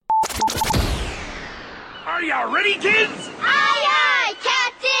Are you ready, kids? Aye, aye,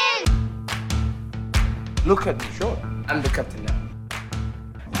 Captain! Look at me, sure. I'm the captain now.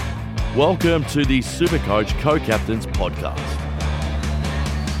 Welcome to the Supercoach Co-Captains Podcast.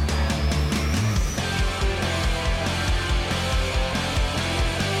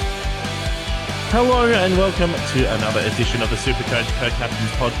 Hello and welcome to another edition of the Supercoach Co-Captains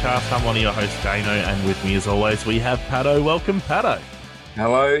Podcast. I'm one of your hosts, Daneo, and with me as always we have Patto. Welcome, Patto.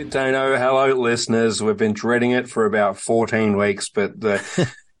 Hello, Daneo. Hello, listeners. We've been dreading it for about 14 weeks, but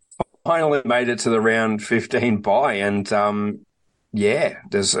finally made it to the round 15 bye, and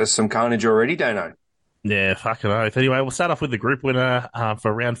there's some carnage already, Daneo. Yeah, fucking oath. Anyway, we'll start off with the group winner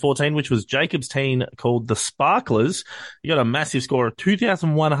for round 14, which was Jacob's team called the Sparklers. You got a massive score of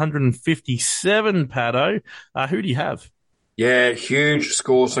 2,157, Patto. Who do you have? Yeah, huge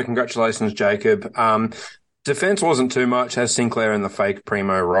score, so congratulations, Jacob. Defense wasn't too much, has Sinclair and the fake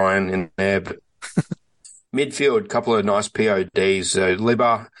Primo Ryan in there, but midfield, couple of nice PODs.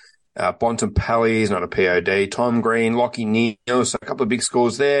 Libba, Bontempelli, he's not a POD, Tom Green, Lockie Neal, so a couple of big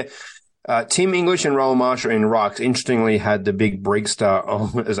scores there. Tim English and Roland Marshall in rucks, interestingly, had the big Brigster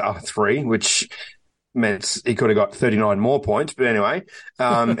on as R3, which meant he could have got 39 more points. But anyway,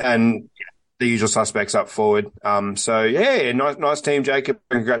 and the usual suspects up forward. Nice team, Jacob.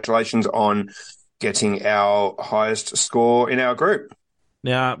 Congratulations on getting our highest score in our group.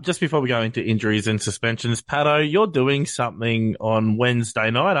 Now, just before we go into injuries and suspensions, Patto, you're doing something on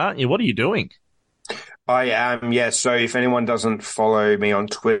Wednesday night, aren't you? What are you doing? I am, yes. So if anyone doesn't follow me on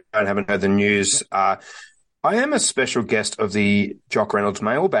Twitter and haven't heard the news, I am a special guest of the Jock Reynolds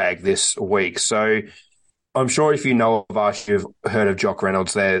mailbag this week. So I'm sure if you know of us, you've heard of Jock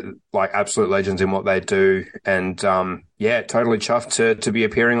Reynolds. They're like absolute legends in what they do. And totally chuffed to be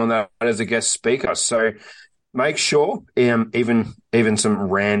appearing on that as a guest speaker. So make sure, even some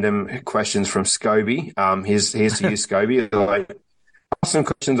random questions from Scobie. Here's to you, Scobie. Like, some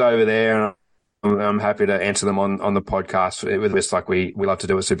questions over there, and I'm happy to answer them on the podcast with this, like we love to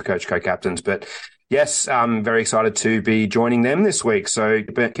do with Supercoach Co-Captains. But yes, I'm very excited to be joining them this week. So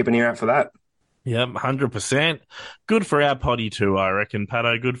keep an ear out for that. Yep, 100%. Good for our potty too, I reckon,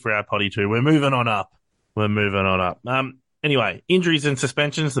 Patto. Good for our potty too. We're moving on up. Anyway, injuries and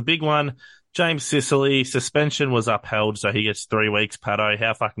suspensions. The big one, James Sicily, suspension was upheld, so he gets 3 weeks, Patto.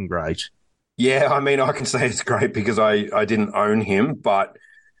 How fucking great. Yeah, I mean, I can say it's great because I didn't own him, but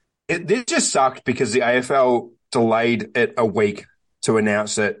this just sucked because the AFL delayed it a week to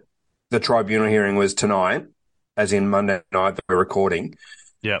announce that the tribunal hearing was tonight, as in Monday night that we're recording.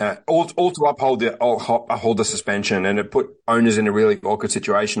 Yeah, all to uphold the suspension, and it put owners in a really awkward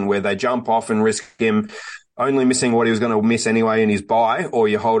situation where they jump off and risk him only missing what he was going to miss anyway in his bye, or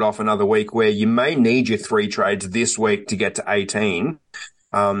you hold off another week where you may need your 3 trades this week to get to 18.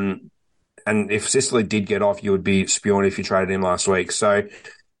 And if Sicily did get off, you would be spewing if you traded him last week. So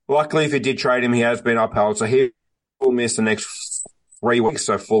luckily, if you did trade him, he has been upheld. So he will miss the next 3 weeks,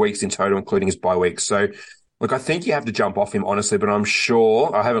 so 4 weeks in total, including his bye week. So, look, I think you have to jump off him, honestly, but I'm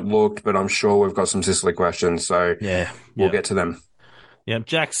sure, I haven't looked, but I'm sure we've got some Sicily questions. So we'll get to them. Yeah,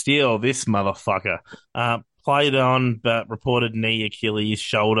 Jack Steele, this motherfucker, played on, but reported knee, Achilles,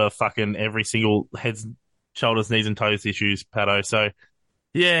 shoulder, fucking every single heads, shoulders, knees and toes issues, Patto. So,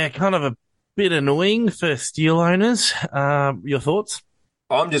 yeah, kind of a bit annoying for Steele owners. Your thoughts?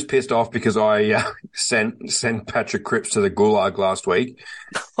 I'm just pissed off because I sent Patrick Cripps to the gulag last week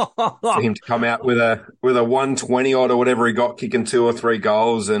for him to come out with a 120 odd or whatever he got, kicking 2 or 3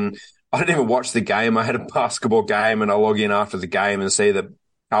 goals. And I didn't even watch the game. I had a basketball game, and I log in after the game and see that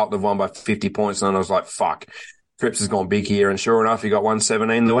Carlton have won by 50 points. And I was like, fuck, Cripps has gone big here. And sure enough, he got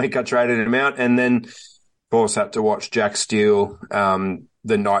 117 the week I traded him out. And then, of course, had to watch Jack Steele the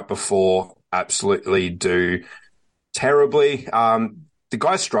night before absolutely do terribly. The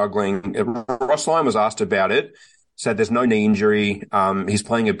guy's struggling. Ross Lyon was asked about it, said there's no knee injury. He's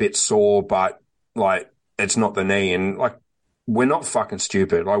playing a bit sore, but like it's not the knee. And like, we're not fucking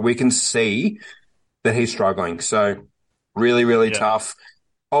stupid. Like, we can see that he's struggling. So really, really tough.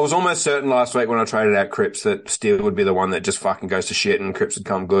 I was almost certain last week when I traded out Cripps that Steele would be the one that just fucking goes to shit and Cripps would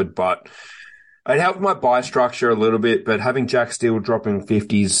come good, but it helped my buy structure a little bit, but having Jack Steele dropping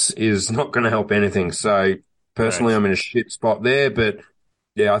 50s is not going to help anything. So personally, I'm in a shit spot there, but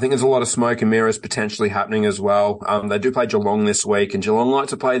yeah, I think there's a lot of smoke and mirrors potentially happening as well. They do play Geelong this week, and Geelong like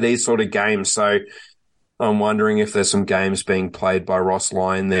to play these sort of games. So I'm wondering if there's some games being played by Ross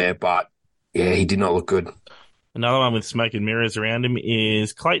Lyon there, but yeah, he did not look good. Another one with smoke and mirrors around him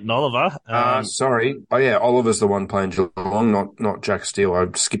is Clayton Oliver. Sorry. Oh yeah, Oliver's the one playing Geelong, not Jack Steele. I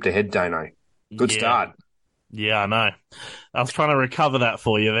skipped ahead, Dano. Good start. Yeah, I know. I was trying to recover that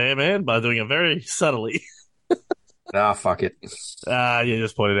for you there, man, by doing it very subtly. Fuck it. Yeah,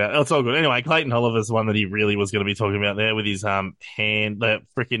 just pointed out. It's all good. Anyway, Clayton Oliver's the one that he really was going to be talking about there with his hand, that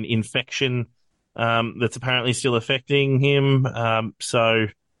freaking infection that's apparently still affecting him. So,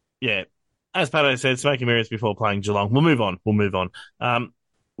 yeah, as Patto said, smoke and mirrors before playing Geelong. We'll move on.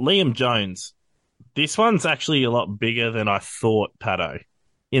 Liam Jones. This one's actually a lot bigger than I thought, Patto,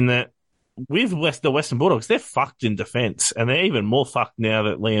 in that with the Western Bulldogs, they're fucked in defence, and they're even more fucked now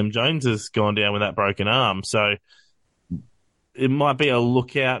that Liam Jones has gone down with that broken arm. So it might be a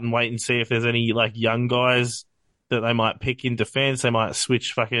lookout and wait and see if there's any like young guys that they might pick in defence. They might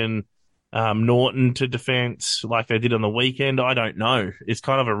switch fucking Norton to defence like they did on the weekend. I don't know. It's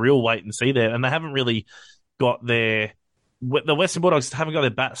kind of a real wait and see there, and they haven't really got the Western Bulldogs haven't got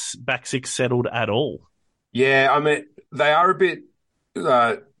their back six settled at all. Yeah, I mean, they are a bit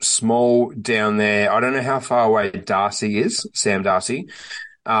small down there. I don't know how far away Darcy is, Sam Darcy.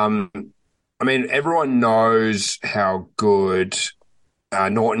 I mean, everyone knows how good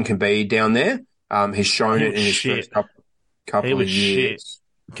Norton can be down there. He's shown it in his first couple of years.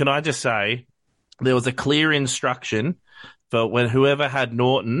 Shit. Can I just say, there was a clear instruction for when whoever had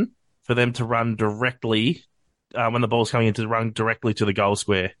Norton for them to run directly, when the ball's coming in, to run directly to the goal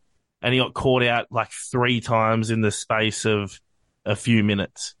square. And he got caught out like 3 times in the space of a few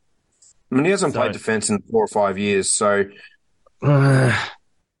minutes. I mean, he hasn't played defence in 4 or 5 years, so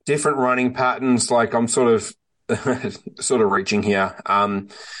different running patterns. Like, I'm sort of reaching here.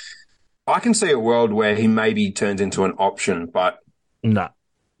 I can see a world where he maybe turns into an option, but no,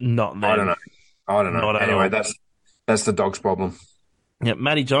 not then. I don't know. Anyway, that's the Dogs' problem. Yeah,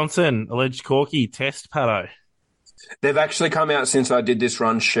 Matty Johnson, alleged corky test, Patto. They've actually come out since I did this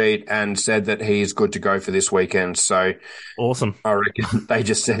run sheet and said that he's good to go for this weekend. So awesome. I reckon they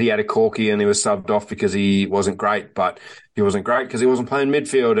just said he had a corky and he was subbed off because he wasn't great, but he wasn't great because he wasn't playing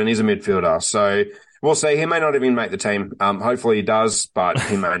midfield and he's a midfielder. So we'll see. He may not even make the team. Hopefully he does, but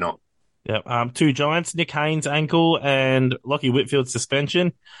he may not. Yeah. 2 Giants, Nick Haynes ankle and Lockie Whitfield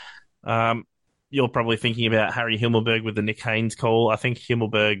suspension. You're probably thinking about Harry Himmelberg with the Nick Haynes call. I think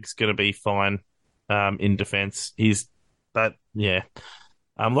Himmelberg's going to be fine in defence.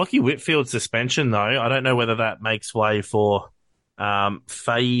 Lockie Whitfield suspension, though, I don't know whether that makes way for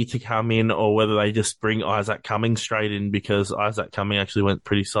Faye to come in or whether they just bring Isaac Cumming straight in, because Isaac Cumming actually went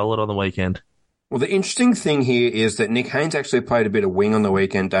pretty solid on the weekend. Well, the interesting thing here is that Nick Haynes actually played a bit of wing on the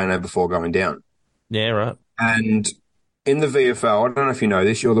weekend, Daneo, before going down. Yeah, right. And in the VFL, I don't know if you know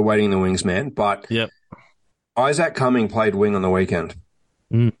this, you're the waiting in the wings man, but yep. Isaac Cumming played wing on the weekend.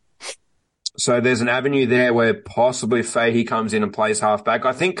 Mm. So there's an avenue there where possibly Fahey comes in and plays halfback.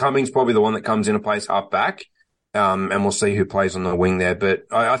 I think Cumming's probably the one that comes in and plays halfback, and we'll see who plays on the wing there. But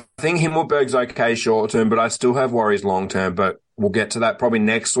I think Himmelberg's okay short term, but I still have worries long term. But we'll get to that probably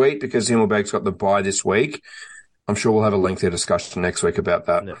next week because Himmelberg's got the bye this week. I'm sure we'll have a lengthy discussion next week about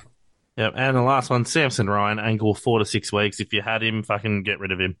that. Yep. And the last one, Samson Ryan, ankle 4 to 6 weeks. If you had him, fucking get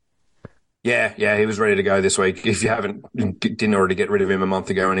rid of him. Yeah, he was ready to go this week. If you didn't already get rid of him a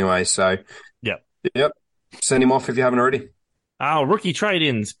month ago anyway. So, yep. Send him off if you haven't already. Rookie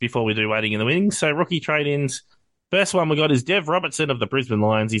trade-ins before we do waiting in the wings. So, rookie trade-ins. First one we got is Dev Robertson of the Brisbane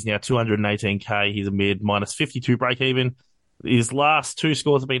Lions. He's now 218k. He's a mid, minus 52 break-even. His last 2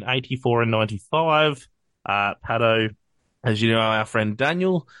 scores have been 84 and 95. Patto, as you know, our friend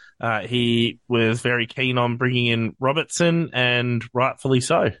Daniel, he was very keen on bringing in Robertson, and rightfully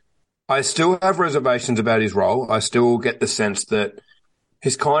so. I still have reservations about his role. I still get the sense that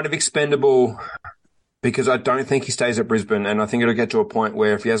he's kind of expendable because I don't think he stays at Brisbane, and I think it'll get to a point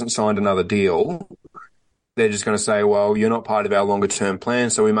where if he hasn't signed another deal, they're just going to say, well, you're not part of our longer-term plan,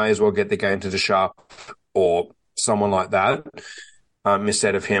 so we may as well get the game to the Sharp or someone like that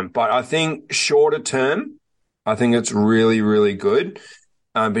instead of him. But I think shorter term, I think it's really, really good.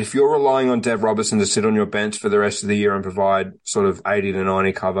 But if you're relying on Dev Robertson to sit on your bench for the rest of the year and provide sort of 80 to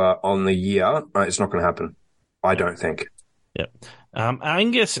 90 cover on the year, it's not going to happen. I don't think. Yep.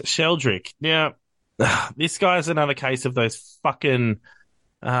 Angus Sheldrick. Now, this guy's another case of those fucking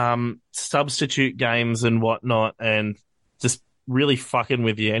substitute games and whatnot, and just really fucking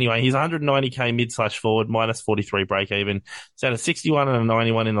with you. Anyway, he's 190k mid/forward, minus 43 break even. He's had a 61 and a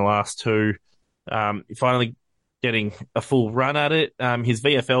 91 in the last 2. Finally getting a full run at it. His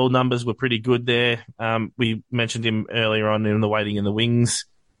VFL numbers were pretty good there. We mentioned him earlier on in the waiting in the wings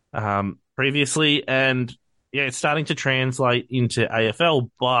previously, and yeah, it's starting to translate into AFL,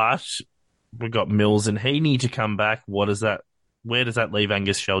 but we've got Mills and Heaney to come back. Where does that leave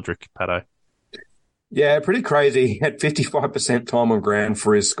Angus Sheldrick, Patto? Yeah, pretty crazy. He had 55% time on ground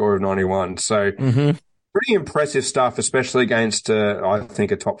for his score of 91. So pretty impressive stuff, especially against, I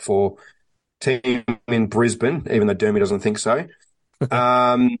think, a top 4 team in Brisbane, even though Dermy doesn't think so.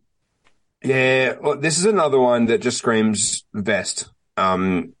 Yeah, well, this is another one that just screams vest.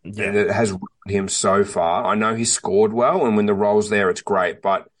 And it has ruined him so far. I know he scored well, and when the role's there, it's great.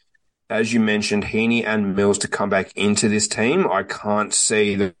 But as you mentioned, Heaney and Mills to come back into this team, I can't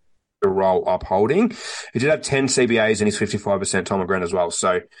see the role upholding. He did have 10 CBAs and he's 55% Tom McGren as well.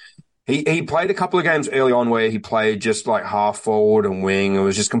 So he played a couple of games early on where he played just like half forward and wing. It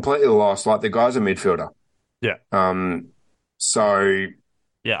was just completely lost. Like the guy's a midfielder. Yeah. So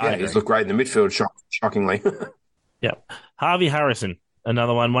yeah, he's looked great in the midfield, shockingly. Yeah. Harvey Harrison,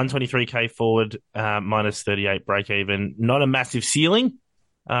 another one, 123k forward, minus 38 break even. Not a massive ceiling.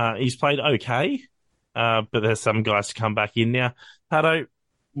 He's played okay, but there's some guys to come back in now. Patto,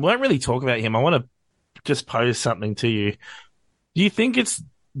 won't really talk about him. I want to just pose something to you. Do you think it's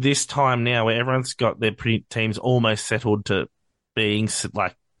this time now where everyone's got their teams almost settled to being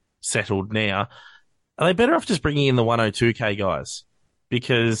like settled now? Are they better off just bringing in the 102k guys?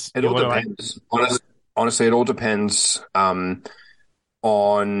 Because it all depends. Honestly, it all depends on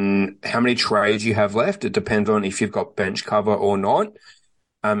how many trades you have left. It depends on if you've got bench cover or not.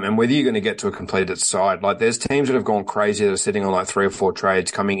 And whether you're going to get to a completed side. Like there's teams that have gone crazy that are sitting on like 3 or 4 trades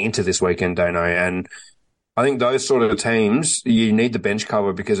coming into this weekend, Daneo. And I think those sort of teams, you need the bench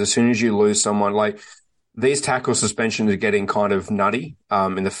cover because as soon as you lose someone, like these tackle suspensions are getting kind of nutty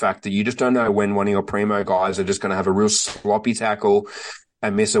in the fact that you just don't know when one of your primo guys are just going to have a real sloppy tackle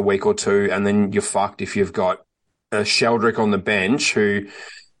and miss a week or two. And then you're fucked if you've got a Sheldrick on the bench who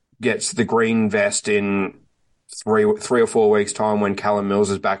gets the green vest in three or 4 weeks' time when Callum Mills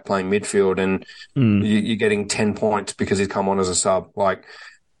is back playing midfield and you're getting 10 points because he's come on as a sub. Like,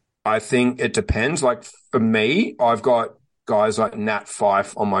 I think it depends. Like, for me, I've got guys like Nat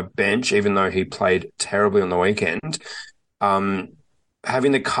Fyfe on my bench, even though he played terribly on the weekend.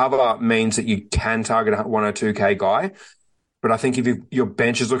 Having the cover means that you can target a 102k guy. But I think if your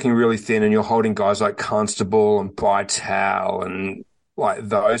bench is looking really thin and you're holding guys like Constable and Bytel and like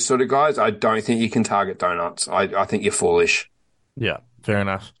those sort of guys, I don't think you can target donuts. I think you're foolish. Yeah, fair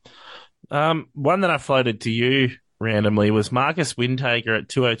enough. One that I floated to you randomly was Marcus Windhager at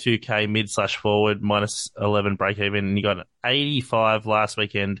 202k mid/forward, minus 11 break even, and he got an 85 last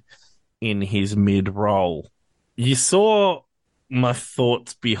weekend in his mid role. You saw my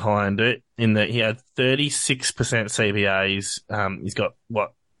thoughts behind it in that he had 36% CBAs. He's got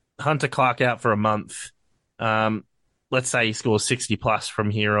Hunter Clark out for a month. Let's say he scores 60 plus from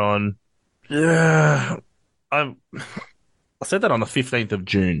here on. I said that on the 15th of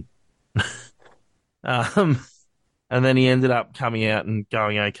June. And then he ended up coming out and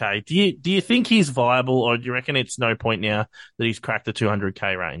going okay. Do you think he's viable, or do you reckon it's no point now that he's cracked the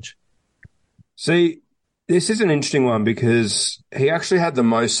 200k range? See, this is an interesting one because he actually had the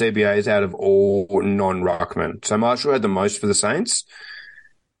most CBAs out of all non-ruckmen. So Marshall had the most for the Saints.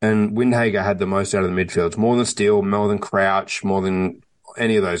 And Windhager had the most out of the midfields, more than Steele, more than Crouch, more than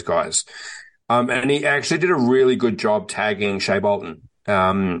any of those guys. And he actually did a really good job tagging Shea Bolton,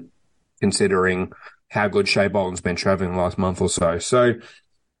 considering how good Shea Bolton's been travelling the last month or so. So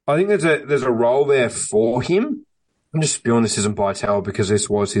I think there's a role there for him. I'm just spewing this isn't Bytel because this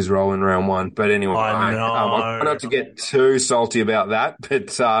was his role in round 1. But anyway, I know. I try not to get too salty about that,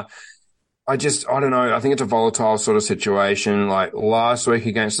 but I don't know. I think it's a volatile sort of situation. Like last week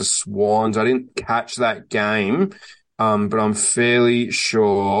against the Swans, I didn't catch that game, but I'm fairly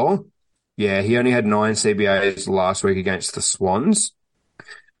sure. Yeah, he only had 9 CBAs last week against the Swans.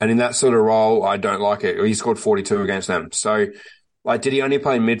 And in that sort of role, I don't like it. He scored 42 against them. So, like, did he only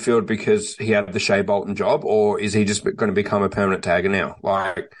play midfield because he had the Shea Bolton job, or is he just going to become a permanent tagger now?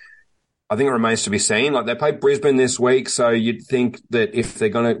 Like, I think it remains to be seen. Like, they played Brisbane this week, so you'd think that if they're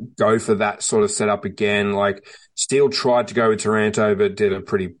going to go for that sort of setup again, like, Steele tried to go with Taranto, but did a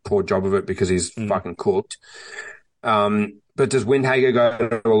pretty poor job of it because he's fucking cooked. But does Windhager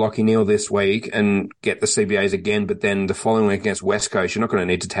go to a Lockie Neal this week and get the CBAs again, but then the following week against West Coast, you're not going to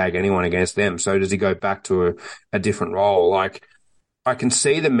need to tag anyone against them. So does he go back to a different role? Like, I can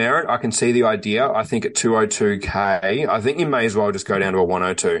see the merit. I can see the idea. I think at 202k, I think you may as well just go down to a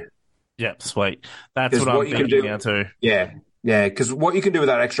 102. Yep, sweet. That's what I'm thinking now too. Yeah. Because what you can do with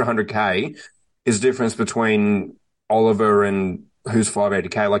that extra 100k is the difference between Oliver and who's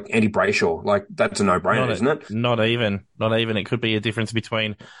 580k, like Andy Brayshaw. Like, that's a no-brainer, isn't it? Not even. It could be a difference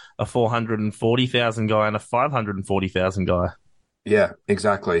between a 440,000 guy and a 540,000 guy. Yeah,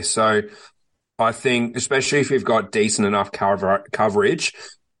 exactly. So I think, especially if you've got decent enough coverage,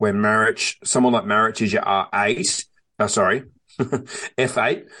 where someone like Marich is your R8,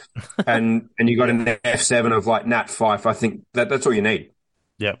 F8, and you got an F7 of like Nat Fyfe, I think that's all you need.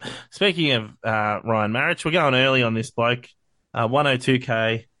 Yep. Speaking of Ryan Marich, we're going early on this bloke.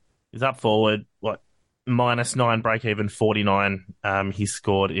 102k. He's up forward. -9 break even 49. He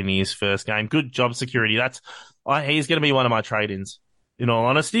scored in his first game. Good job security. He's going to be one of my trade-ins. In all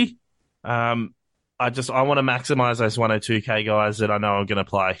honesty, I want to maximise those 102k guys that I know are going to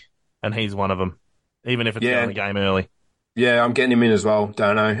play, and he's one of them. Even if it's going a game early. Yeah, I'm getting him in as well.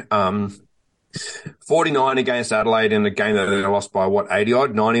 Daneo. 49 against Adelaide in a game that they lost by 80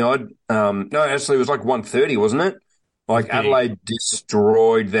 odd, 90 odd. No, actually it was like 130, wasn't it? Like Adelaide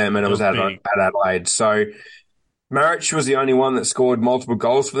destroyed them, and it was at Adelaide. So Marich was the only one that scored multiple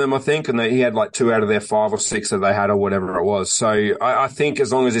goals for them, I think, and he had like 2 out of their 5 or 6 that they had or whatever it was. So I think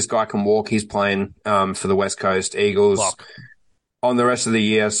as long as this guy can walk, he's playing for the West Coast Eagles on the rest of the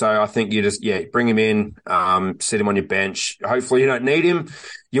year. So I think you just bring him in, sit him on your bench. Hopefully you don't need him.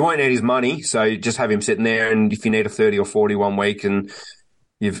 You won't need his money, so just have him sitting there. And if you need a 30 or 41 week and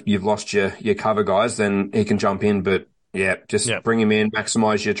you've lost your cover guys, then he can jump in. But bring him in,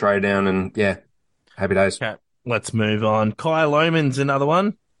 maximise your trade down, and happy days. Okay, let's move on. Kyle Lohmann's another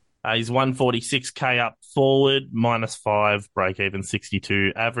one. He's 146k up forward, -5, break even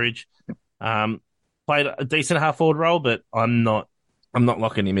 62 average. Played a decent half forward role, but I'm not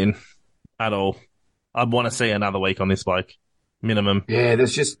locking him in at all. I'd want to see another week on this bloke, minimum. Yeah,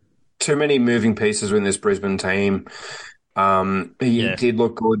 there's just too many moving pieces in this Brisbane team. He did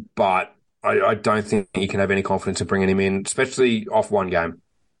look good, but I don't think you can have any confidence in bringing him in, especially off one game.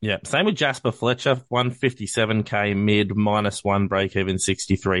 Yeah, same with Jasper Fletcher, 157k mid, -1 break even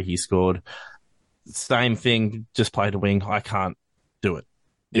 63 he scored. Same thing, just played a wing. I can't do it.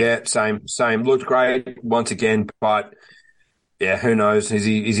 Yeah, same. Looked great once again, but who knows? Is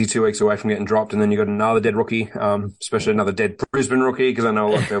he 2 weeks away from getting dropped, and then you got another dead rookie, especially another dead Brisbane rookie, because I know a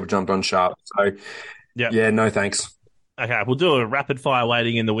lot of people jumped on Sharp. So, no thanks. Okay, we'll do a rapid fire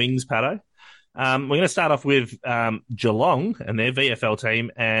waiting in the wings, Patto. We're going to start off with Geelong and their VFL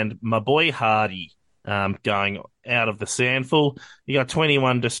team, and my boy Hardy going out of the sandful. You got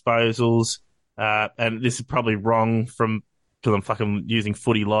 21 disposals, and this is probably wrong because I'm fucking using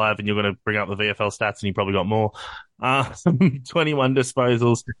Footy Live, and you're going to bring up the VFL stats, and you probably got more. 21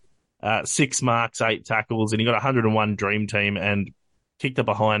 disposals, 6 marks, 8 tackles, and you got 101 dream team and kicked it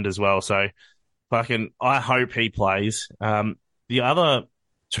behind as well. So, I hope he plays. The other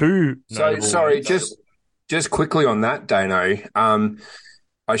two. Sorry, just quickly on that, Dano.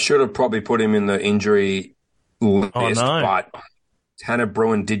 I should have probably put him in the injury list, but Tanner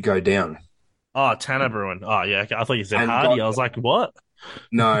Bruin did go down. Oh, Tanner Bruin. Oh, yeah. Okay. I thought you said Hardy. I was like, what?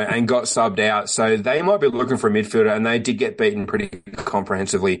 No, and got subbed out. So they might be looking for a midfielder, and they did get beaten pretty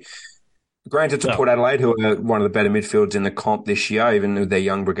comprehensively. Granted to Port Adelaide, who are one of the better midfielders in the comp this year, even with their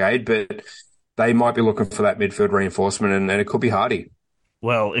young brigade, but they might be looking for that midfield reinforcement, and it could be Hardy.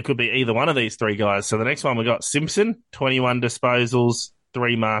 Well, it could be either one of these 3 guys. So the next one we got Simpson, 21 disposals,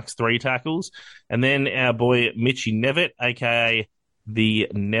 3 marks, 3 tackles. And then our boy Mitchy Nevitt, a.k.a. the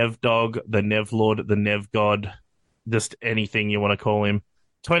Nev Dog, the Nev Lord, the Nev God, just anything you want to call him.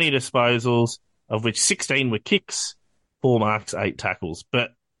 20 disposals, of which 16 were kicks, 4 marks, 8 tackles. But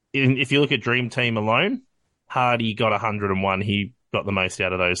if you look at Dream Team alone, Hardy got 101. He got the most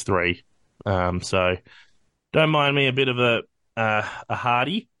out of those 3. So don't mind me a bit of a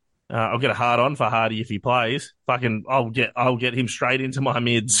Hardy. I'll get a hard on for Hardy if he plays. I'll get him straight into my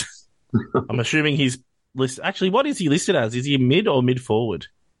mids. I'm assuming he's listed. Actually, what is he listed as? Is he a mid or mid forward?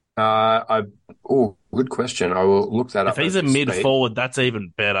 Good question. I will look that up. If he's a mid forward, that's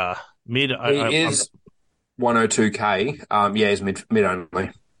even better. Mid. He is 102k. He's mid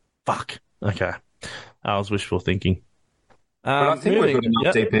only. Fuck. Okay. I was wishful thinking. But I think we've got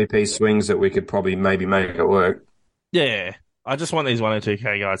enough DPP swings that we could probably maybe make it work. Yeah. I just want these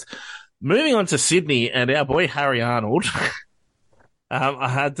 102k guys. Moving on to Sydney and our boy Harry Arnold. I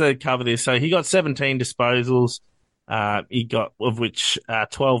had to cover this. So he got 17 disposals. He got, of which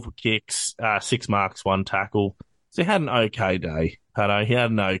 12 kicks, 6 marks, 1 tackle. So he had an okay day, Patto. He had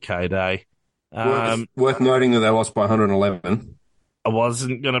an okay day. Worth noting that they lost by 111. I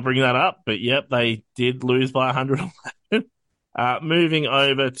wasn't going to bring that up, but yep, they did lose by 111. Moving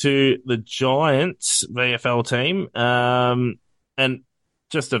over to the Giants VFL team. And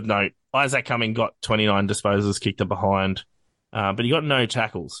just of note, Isaac Cumming got 29 disposals, kicked it behind, but he got no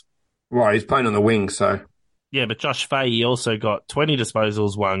tackles. Right, he's playing on the wing, so. Yeah, but Josh Fahey also got 20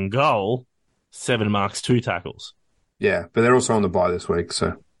 disposals, 1 goal, 7 marks, 2 tackles. Yeah, but they're also on the bye this week,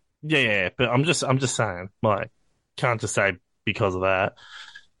 so. Yeah, but I'm just saying, can't just say because of that.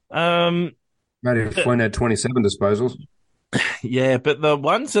 Matty Flynn had 27 disposals. Yeah, but the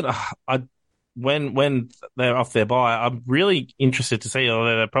ones that when they're off their bye, I'm really interested to see,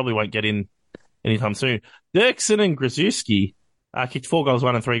 although they probably won't get in anytime soon. Dirksen and Grzycki kicked 4 goals,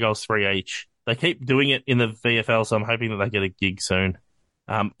 1 and 3 goals, 3 each. They keep doing it in the VFL, so I'm hoping that they get a gig soon.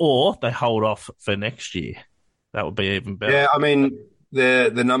 Or they hold off for next year. That would be even better. Yeah, I mean,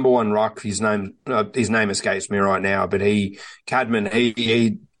 the number one ruck, his name escapes me right now, but Cadman,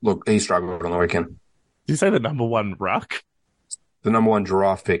 he struggled on the weekend. Did you say the number one ruck? The number one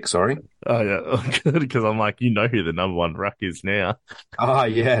giraffe pick, sorry. Oh, yeah, good, because I'm like, you know who the number one ruck is now. Ah,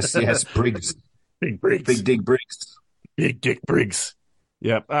 yes, Briggs. Big Briggs. Big Dig Briggs. Big Dick Briggs.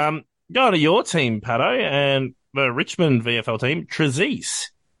 Yep. Go to your team, Patto, and the Richmond VFL team, Trezees.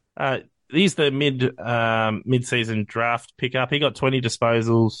 He's the mid-season draft pickup. He got 20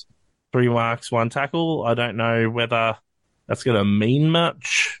 disposals, 3 marks, 1 tackle. I don't know whether that's going to mean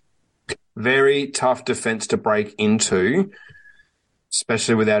much. Very tough defense to break into,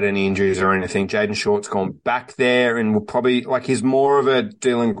 especially without any injuries or anything. Jaden Short's gone back there and will probably, he's more of a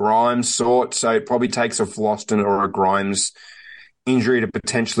Dylan Grimes sort, so it probably takes a Floston or a Grimes injury to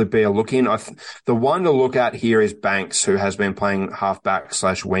potentially be a look-in. The one to look at here is Banks, who has been playing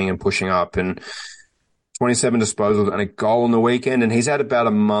halfback/wing and pushing up, and 27 disposals and a goal on the weekend, and he's had about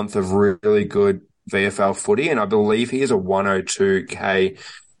a month of really good VFL footy, and I believe he is a 102k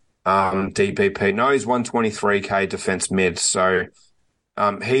DPP. No, he's 123k defence mid, so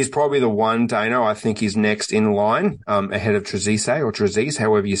he's probably the one, Dano, I think he's next in line ahead of Trezees,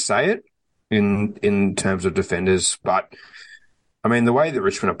 however you say it, in terms of defenders. But I mean, the way that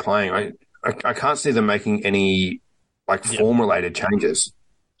Richmond are playing, I can't see them making any form-related changes.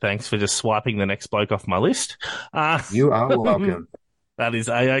 Thanks for just swiping the next bloke off my list. You are welcome. That is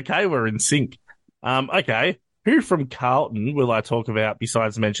A-OK. We're in sync. Okay. Who from Carlton will I talk about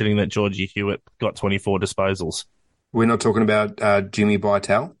besides mentioning that Georgie Hewitt got 24 disposals? We're not talking about Jimmy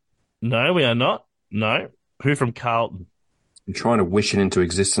Bytel? No, we are not. No. Who from Carlton? I'm trying to wish it into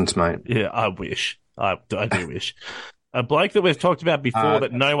existence, mate. Yeah, I wish. I do wish. A bloke that we've talked about before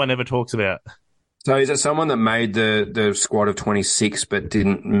that no one ever talks about. So is it someone that made the squad of 26 but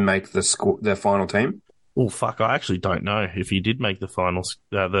didn't make the final team? Oh, fuck. I actually don't know if he did make the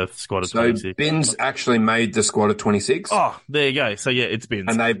the squad of 26. So Binns actually made the squad of 26. Oh, there you go. So, yeah, it's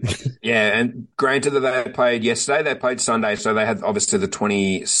Binns. And and granted that they played yesterday, they played Sunday, so they had obviously the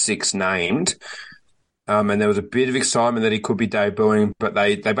 26 named. And there was a bit of excitement that he could be debuting, but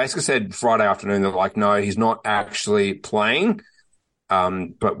they basically said Friday afternoon, they're like, no, he's not actually playing.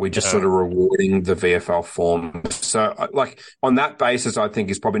 But we're just sort of rewarding the VFL form. So, on that basis, I think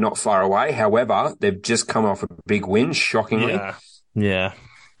he's probably not far away. However, they've just come off a big win, shockingly. Yeah.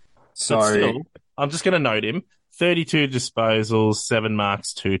 So, still, I'm just going to note him. 32 disposals, 7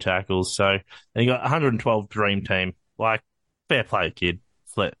 marks, 2 tackles. So, and he got 112 dream team. Fair play, kid.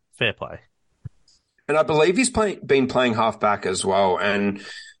 Fair play. And I believe he's been playing halfback as well. And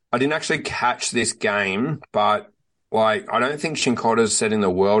I didn't actually catch this game, but I don't think Shinkota's setting the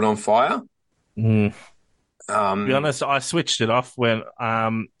world on fire. To be honest, I switched it off when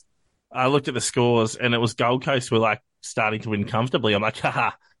I looked at the scores and it was Gold Coast were starting to win comfortably. I'm like,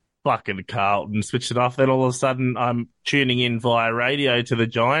 haha, fucking Carlton. Switched it off. Then all of a sudden I'm tuning in via radio to the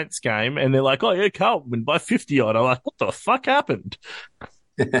Giants game and they're like, oh yeah, Carlton win by 50 odd. I'm like, what the fuck happened?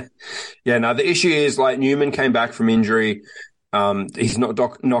 Yeah, no, the issue is Newman came back from injury. He's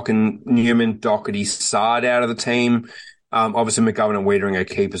not knocking Newman, Doherty, Sard out of the team. Obviously McGovern and Wiedering are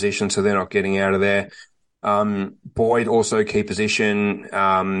key position, so they're not getting out of there. Boyd also key position.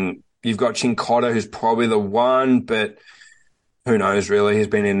 You've got Chincotta, who's probably the one, but who knows really? He's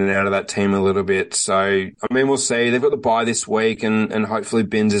been in and out of that team a little bit. So, I mean, we'll see. They've got the bye this week and hopefully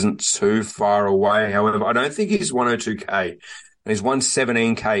Binns isn't too far away. However, I don't think he's 102k. He's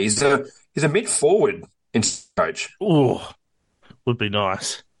 117k. He's a mid-forward in coach. Ooh, would be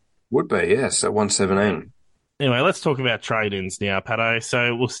nice. Would be, yes, at 117. Anyway, let's talk about trade-ins now, Patto.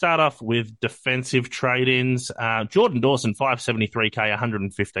 So we'll start off with defensive trade-ins. Jordan Dawson, 573k,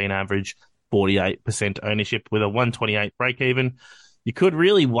 115 average, 48% ownership with a 128 break-even. You could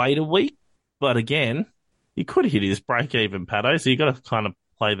really wait a week, but again, he could hit his break-even, Patto, so you got to kind of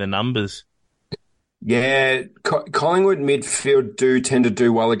play the numbers. Yeah, Collingwood midfield do tend to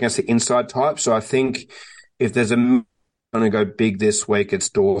do well against the inside type. So I think if there's going to go big this week, it's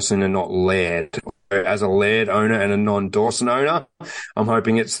Dawson and not Laird. As a Laird owner and a non-Dawson owner, I'm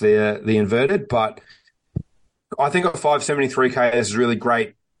hoping it's the inverted. But I think a 573k is really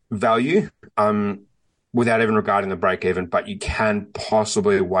great value without even regarding the break even. But you can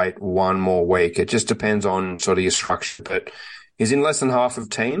possibly wait one more week. It just depends on sort of your structure. But he's in less than half of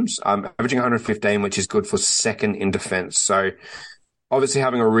teams, averaging 115, which is good for second in defence. So obviously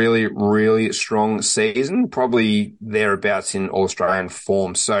having a really, really strong season, probably thereabouts in All-Australian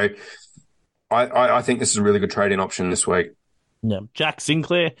form. So I think this is a really good trading option this week. Yeah. Jack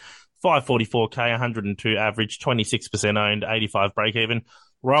Sinclair, 544k, 102 average, 26% owned, 85 break even.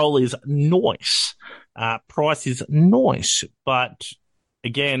 Roll is nice. Price is nice. But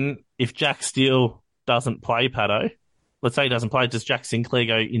again, if Jack Steele doesn't play, Patto, let's say he doesn't play, does Jack Sinclair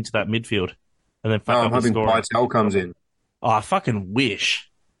go into that midfield and then fuck up I'm his hoping scoring? Pytel comes in. Oh, I fucking wish.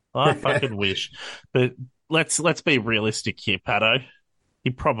 I fucking wish. But let's be realistic here, Patto.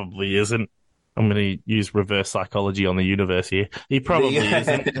 He probably isn't. I'm going to use reverse psychology on the universe here. He probably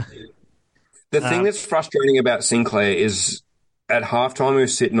isn't. The thing that's frustrating about Sinclair is at halftime he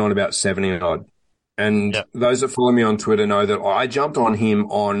was sitting on about 70 odd. And those that follow me on Twitter know that I jumped on him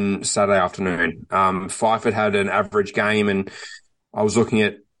on Saturday afternoon. Fife had an average game and I was looking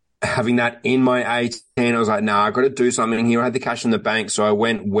at having that in my 18. I was like, nah, I've got to do something here. I had the cash in the bank, so I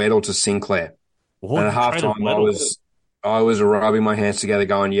went Weddle to Sinclair. Oh, and at halftime I was rubbing my hands together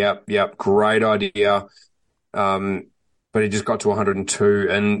going, yep, great idea. But it just got to 102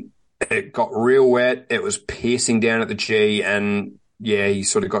 and it got real wet. It was piercing down at the G and he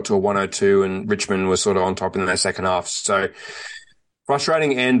sort of got to a 102 and Richmond was sort of on top in that second half. So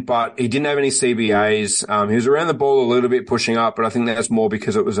frustrating end, but he didn't have any CBAs. He was around the ball a little bit pushing up, but I think that's more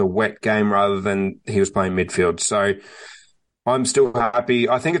because it was a wet game rather than he was playing midfield. So I'm still happy.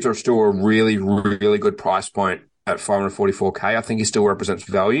 I think it's still a really, really good price point at 544k. I think he still represents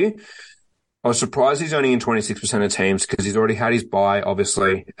value. I was surprised he's only in 26% of teams because he's already had his bye,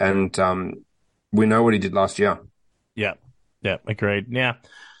 obviously, and we know what he did last year. Yeah, agreed. Now,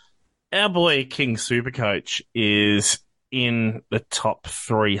 our boy King Supercoach is in the top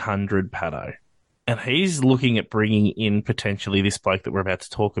 300, Patto, and he's looking at bringing in potentially this bloke that we're about to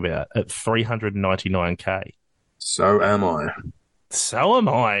talk about at 399k. So am I.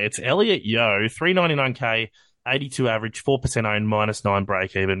 It's Elliot Yeo, 399k, 82 average, 4% owned, -9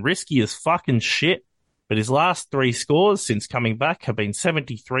 break even. Risky as fucking shit, but his last three scores since coming back have been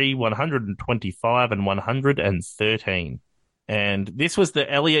 73, 125, and 113. And this was the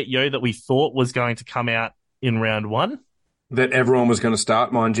Elliot Yeo that we thought was going to come out in round one. That everyone was going to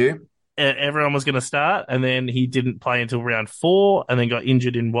start, mind you. Everyone was going to start, and then he didn't play until round 4, and then got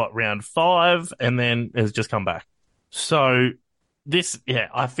injured in round 5, and then has just come back. So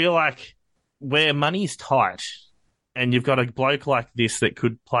I feel like where money's tight, and you've got a bloke like this that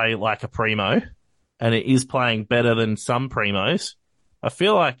could play like a primo, and it is playing better than some primos, I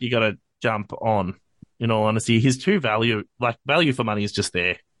feel like you got to jump on. In all honesty, his value for money is just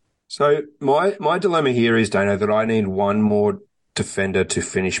there. So my dilemma here is, Dano, that I need one more defender to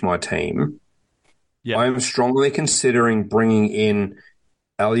finish my team. Yeah. I am strongly considering bringing in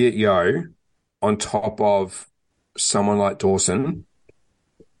Elliot Yeo on top of someone like Dawson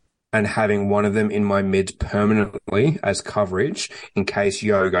and having one of them in my mids permanently as coverage in case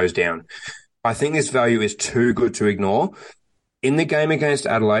Yeo goes down. I think this value is too good to ignore. In the game against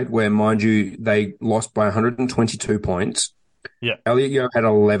Adelaide, where, mind you, they lost by 122 points, Elliot Yeo had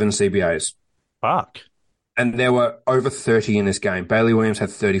 11 CBAs. Fuck. And there were over 30 in this game. Bailey Williams had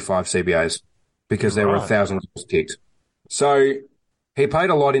 35 CBAs because there were 1,000 goals kicked. So he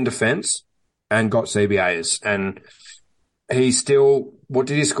played a lot in defence and got CBAs. And he still, what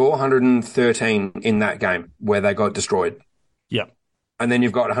did he score? 113 in that game where they got destroyed. Yeah. And then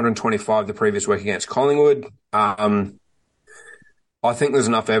you've got 125 the previous week against Collingwood. I think there's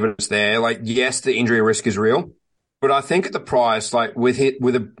enough evidence there. Like, yes, the injury risk is real, but I think at the price, like with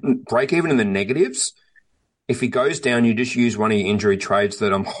a break even in the negatives, if he goes down, you just use one of your injury trades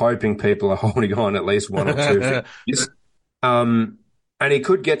that I'm hoping people are holding on at least one or two. And he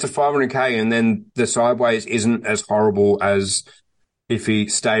could get to 500k, and then the sideways isn't as horrible as if he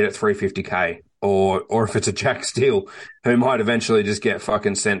stayed at 350k, or if it's a Jack Steele who might eventually just get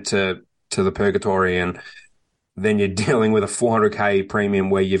fucking sent to the purgatory and then you're dealing with a 400k premium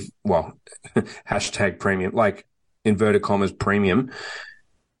where hashtag premium, like inverted commas premium,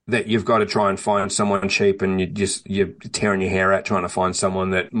 that you've got to try and find someone cheap and you're tearing your hair out trying to find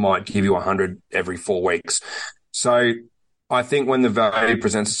someone that might give you 100 every 4 weeks. So I think when the value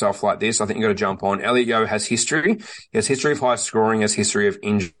presents itself like this, I think you've got to jump on. Elliot Yeo has history. He has history of high scoring, has history of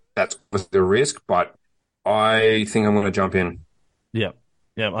injury. That's the risk, but I think I'm going to jump in. Yeah.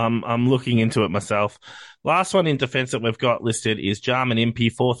 Yeah, I'm looking into it myself. Last one in defence that we've got listed is Jarman Impey,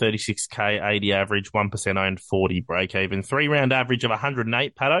 436k, 80 average, 1% owned, 40 break even. 3-round average of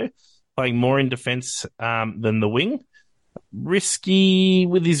 108, Patto, playing more in defence than the wing. Risky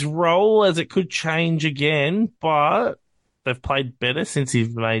with his role as it could change again, but they've played better since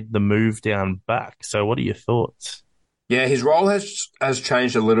he's made the move down back. So what are your thoughts? Yeah, his role has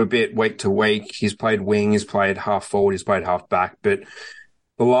changed a little bit week to week. He's played wing, he's played half forward, he's played half back, but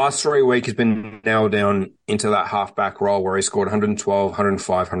the last 3 weeks has been nailed down into that half back role where he scored 112,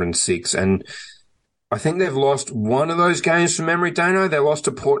 105, 106. And I think they've lost one of those games from memory, Dano. They lost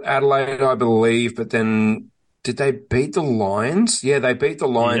to Port Adelaide, I believe, but then did they beat the Lions? Yeah, they beat the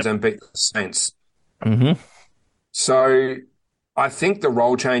Lions and beat the Saints. Mm-hmm. So I think the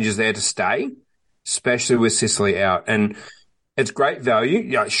role change is there to stay, especially with Sicily out. And it's great value.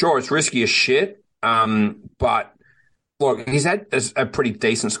 Yeah, sure, it's risky as shit. But look, he's had a pretty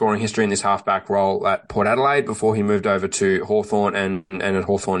decent scoring history in this halfback role at Port Adelaide before he moved over to Hawthorn and at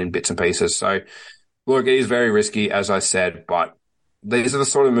Hawthorn in bits and pieces. So look, it is very risky, as I said, but these are the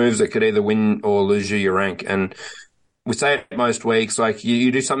sort of moves that could either win or lose you your rank. And we say it most weeks, like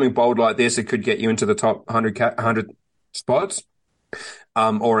you do something bold like this, it could get you into the top 100 spots.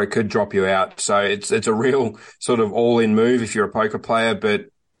 Or it could drop you out. So it's a real sort of all-in move if you're a poker player, but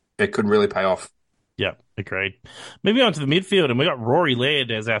it could really pay off. Yeah, agreed. Moving on to the midfield, and we got Rory Laird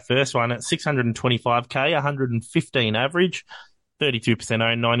as our first one at 625k, 115 average, 32%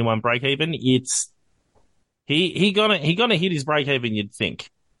 owned, 91 break even. It's he gonna hit his break even, you'd think.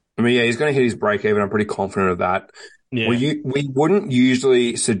 I mean, yeah, he's going to hit his break even. I'm pretty confident of that. Yeah. We wouldn't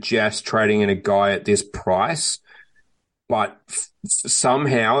usually suggest trading in a guy at this price, but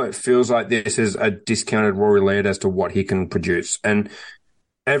somehow it feels like this is a discounted Rory Laird as to what he can produce. And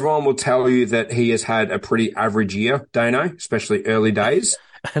everyone will tell you that he has had a pretty average year, Dano, especially early days.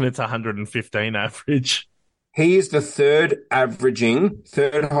 And it's 115 average. He is the third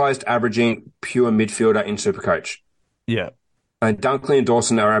highest averaging pure midfielder in Supercoach. Yeah. And Dunkley and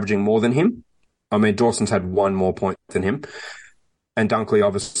Dawson are averaging more than him. I mean, Dawson's had one more point than him. And Dunkley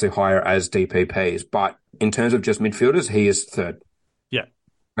obviously higher as DPPs. But in terms of just midfielders, he is third. Yeah.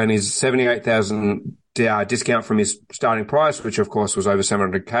 And his 78,000 discount from his starting price, which of course was over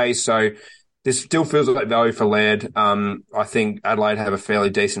 700k. So this still feels like value for Laird. I think Adelaide have a fairly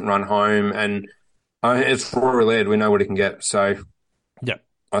decent run home, and it's Rory Laird. We know what he can get. So yeah,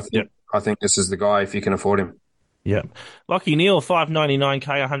 I think this is the guy if you can afford him. Yeah. Lachie Neale, 599k,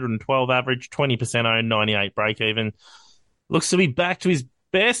 112 average, 20% owned, 98 break even. Looks to be back to his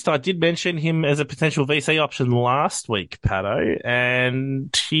best. I did mention him as a potential VC option last week, Patto,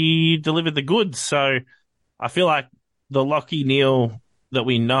 and he delivered the goods. So I feel like the Lachie Neale that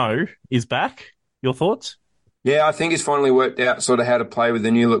we know is back. Your thoughts? Yeah, I think he's finally worked out sort of how to play with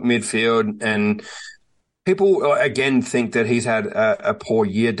the new look midfield, and people again think that he's had a poor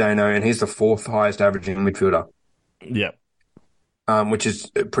year, Dano, and he's the fourth highest averaging midfielder. Yeah. Which is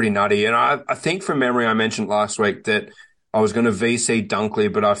pretty nutty. And I think from memory, I mentioned last week that I was going to VC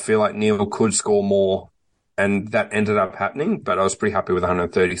Dunkley, but I feel like Neale could score more, and that ended up happening. But I was pretty happy with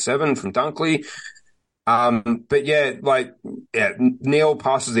 137 from Dunkley. But Neale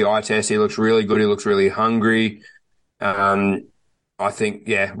passes the eye test. He looks really good. He looks really hungry. I think,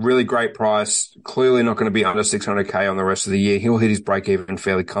 really great price. Clearly not going to be under 600k on the rest of the year. He'll hit his break even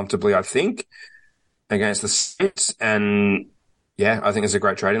fairly comfortably, I think, against the Saints. And I think it's a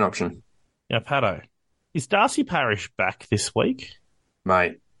great trading option. Yeah, Patto. Is Darcy Parish back this week?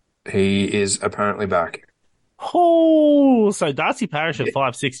 Mate, he is apparently back. Oh, so Darcy Parish at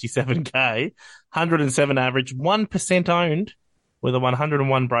 567k, 107 average, 1% owned with a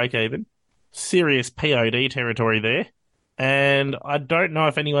 101 break even. Serious POD territory there. And I don't know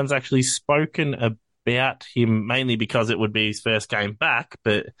if anyone's actually spoken about him, mainly because it would be his first game back,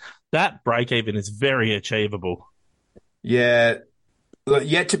 but that break even is very achievable. Yeah.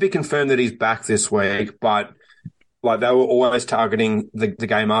 Yet to be confirmed that he's back this week, but they were always targeting the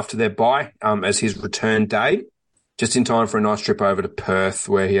game after their bye as his return day, just in time for a nice trip over to Perth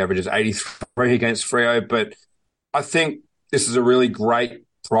where he averages 83 against Freo. But I think this is a really great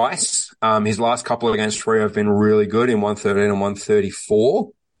price. His last couple against Freo have been really good in 113 and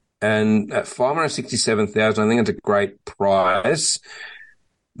 134. And at 567,000, I think it's a great price.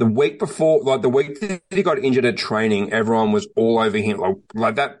 The week before, the week that he got injured at training, everyone was all over him.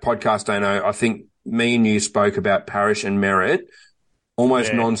 Like that podcast, I know, I think me and you spoke about Parish and Merritt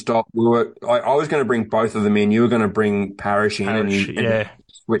almost nonstop. I was going to bring both of them in. You were going to bring Parish in and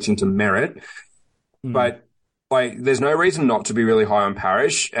switch into Merritt. But there's no reason not to be really high on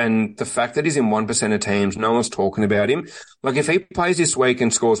Parish. And the fact that he's in 1% of teams, no one's talking about him. Like if he plays this week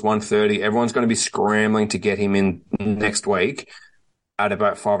and scores 130, everyone's going to be scrambling to get him in next week at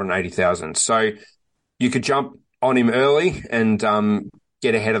about 580,000. So you could jump on him early and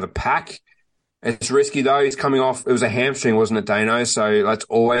get ahead of the pack. It's risky though. He's coming off, it was a hamstring, wasn't it, Dano? So that's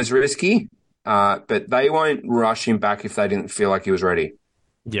always risky. But they won't rush him back if they didn't feel like he was ready.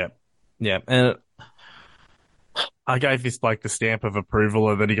 Yeah. Yeah. And I gave this bloke the stamp of approval,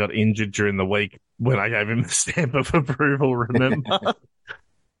 and then he got injured during the week when I gave him the stamp of approval. Remember?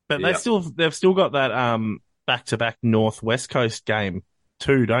 But Yeah. they've still got that back-to-back North West Coast game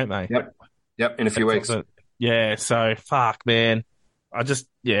too, don't they? Yep. Yep. In a few weeks. Yeah. So fuck, man.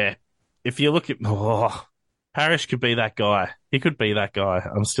 If you look at Parrish could be that guy. He could be that guy.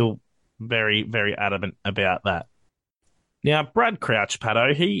 I'm still very, very adamant about that. Now, Brad Crouch,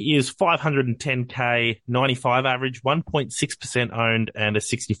 Patto, he is 510k, 95 average, 1.6% owned, and a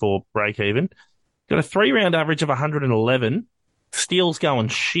 64 break even. Got a 3-round average of 111. Steel's going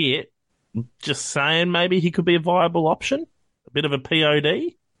shit. Just saying, maybe he could be a viable option. A bit of a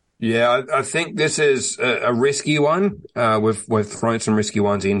POD. Yeah, I think this is a risky one. We've thrown some risky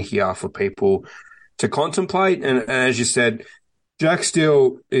ones in here for people to contemplate. And as you said, Jack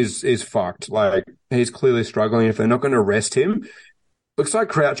Steele is fucked. Like, he's clearly struggling. If they're not going to rest him, looks like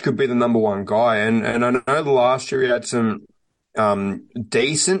Crouch could be the number one guy. And I know last year he had some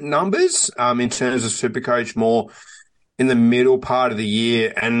decent numbers in terms of Supercoach, more in the middle part of the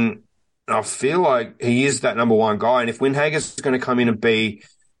year. And I feel like he is that number one guy. And if Windhager's going to come in and be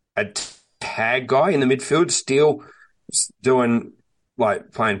a tag guy in the midfield, Steele doing,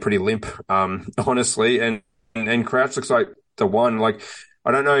 like, playing pretty limp, honestly. And Crouch looks like the one. Like,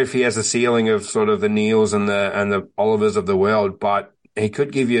 I don't know if he has a ceiling of sort of the Neils and the Olivers of the world, but he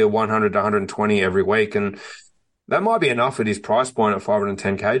could give you 100 to 120 every week, and that might be enough at his price point at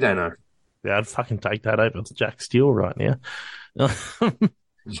 510k, Dano. Yeah, I'd fucking take that over to Jack Steele right now.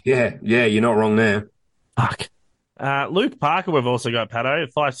 Yeah, you're not wrong there. Fuck. Luke Parker, we've also got, Patto,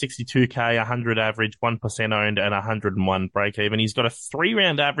 562k, 100 average, 1% owned, and 101 break even. He's got a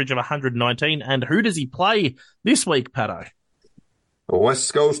 3-round average of 119. And who does he play this week, Patto?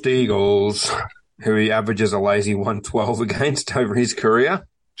 West Coast Eagles, who he averages a lazy 112 against over his career.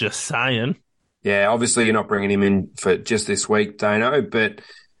 Just saying. Yeah, obviously you're not bringing him in for just this week, Dano, but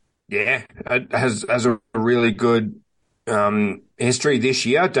yeah, has a really good history this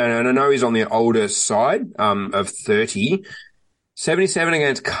year. And I know he's on the older side of 30. 77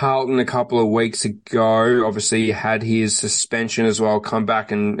 against Carlton a couple of weeks ago. Obviously, he had his suspension as well, come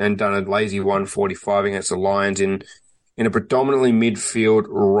back and done a lazy 145 against the Lions in a predominantly midfield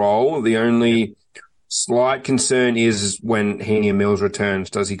role. The only slight concern is when Heaney and Mills returns,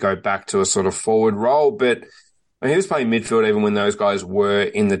 does he go back to a sort of forward role? But he was playing midfield even when those guys were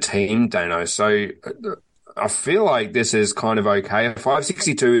in the team, Dano. So I feel like this is kind of okay.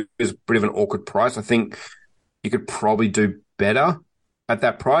 562 is a bit of an awkward price. I think you could probably do better at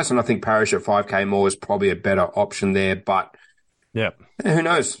that price. And I think Parrish at 5k more is probably a better option there. But who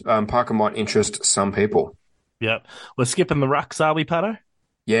knows? Parker might interest some people. Yep. We're skipping the rucks, are we, Patto?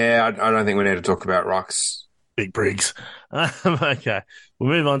 Yeah, I don't think we need to talk about rucks. Big Briggs. Okay. We'll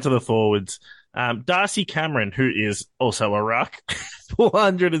move on to the forwards. Darcy Cameron, who is also a ruck,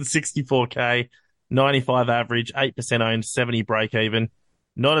 464k, 95 average, 8% owned, 70 break even.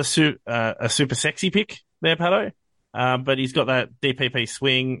 Not a super sexy pick there, Patto. But he's got that DPP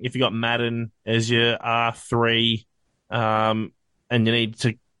swing. If you got Madden as your R3, and you need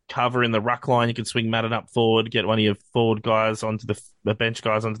to cover in the ruck line, you can swing Madden up forward, get one of your forward guys onto the bench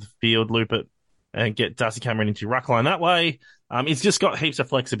guys onto the field, loop it, and get Darcy Cameron into your ruck line that way. He's just got heaps of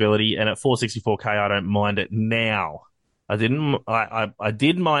flexibility, and at 464k, I don't mind it now. I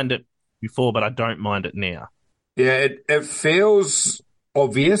did mind it before, but I don't mind it now. Yeah, it feels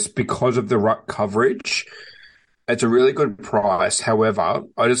obvious because of the ruck coverage. It's a really good price. However,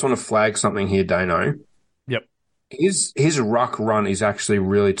 I just want to flag something here, Dano. Yep. His ruck run is actually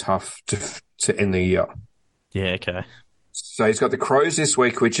really tough to end the year. Yeah, okay. So he's got the Crows this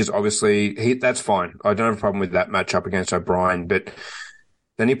week, which is obviously that's fine. I don't have a problem with that matchup against O'Brien. But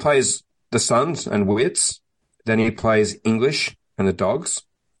then he plays the Suns and Wits. Then he plays English and the Dogs.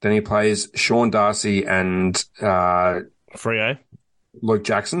 Then he plays Sean Darcy and Freo. Luke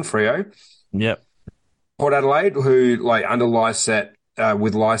Jackson, Freo. Yep. Port Adelaide, who under Lyset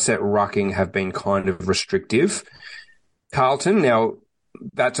with Lyset rucking have been kind of restrictive. Carlton, now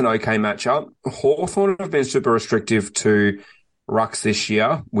that's an okay matchup. Hawthorn have been super restrictive to rucks this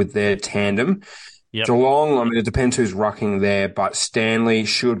year with their tandem. Yep. Geelong, it depends who's rucking there, but Stanley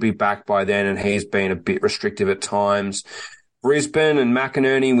should be back by then, and he's been a bit restrictive at times. Brisbane and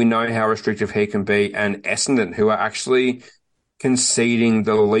McInerney, we know how restrictive he can be, and Essendon, who are actually conceding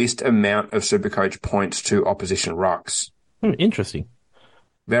the least amount of Supercoach points to opposition rucks. Interesting.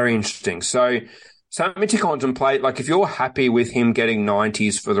 Very interesting. So something to contemplate. Like, if you're happy with him getting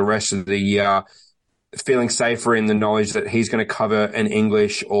 90s for the rest of the year, feeling safer in the knowledge that he's going to cover an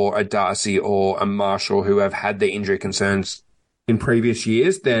English or a Darcy or a Marshall who have had their injury concerns in previous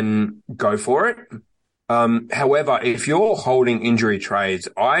years, then go for it. However, if you're holding injury trades,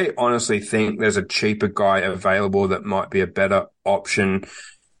 I honestly think there's a cheaper guy available that might be a better option.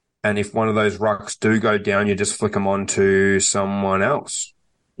 And if one of those rucks do go down, you just flick them on to someone else.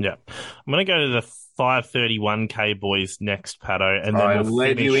 Yeah. I'm going to go to the 531k boys next, Patto, and then I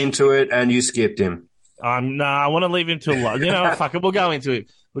led you into it and you skipped him. I want to leave him till you know what, fuck it. We'll go into it.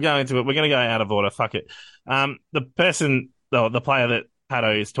 We're going to go out of order. Fuck it. The player that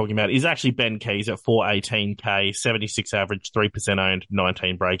Patto is talking about is actually Ben Keays at 418k, 76 average, 3% owned,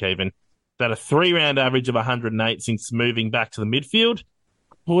 19 break even. That a 3-round average of 108 since moving back to the midfield.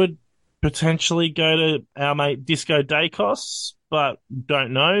 Would potentially go to our mate Disco Dacos, but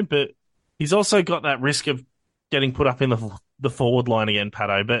don't know. But he's also got that risk of getting put up in the forward line again,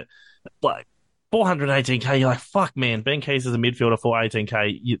 Patto. But like 418k, you're like, fuck, man. Ben Keays is a midfielder,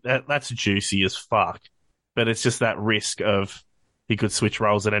 418k. That's juicy as fuck. But it's just that risk of he could switch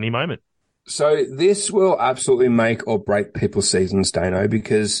roles at any moment. So this will absolutely make or break people's seasons, Dano,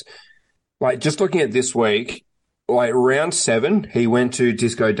 because like just looking at this week, like round 7, he went to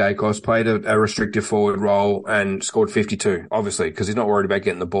Disco Dacos, played a restricted forward role and scored 52, obviously, because he's not worried about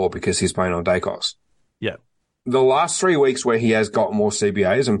getting the ball because he's playing on Dacos. Yeah. The last 3 weeks where he has got more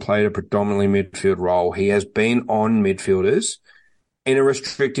CBAs and played a predominantly midfield role, he has been on midfielders in a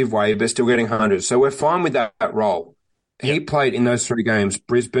restrictive way, but still getting hundreds. So we're fine with that role. He played in those 3 games,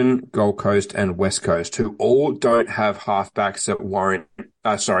 Brisbane, Gold Coast and West Coast, who all don't have halfbacks that warrant,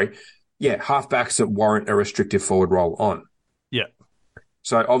 halfbacks that warrant a restrictive forward role on. Yeah.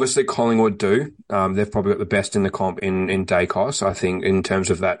 So obviously Collingwood do. They've probably got the best in the comp in Dacos, I think, in terms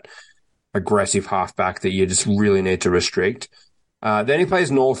of that aggressive halfback that you just really need to restrict. Then he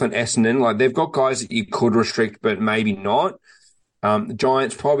plays North and Essendon. Like they've got guys that you could restrict, but maybe not. The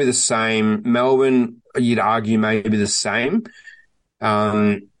Giants probably the same. Melbourne, you'd argue maybe the same.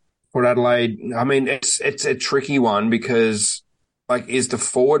 Port Adelaide, I mean, it's a tricky one because like, is the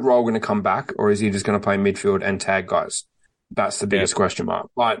forward role going to come back or is he just going to play midfield and tag guys? That's the biggest question mark.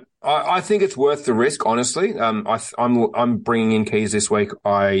 Like, I think it's worth the risk, honestly. I'm bringing in Keays this week,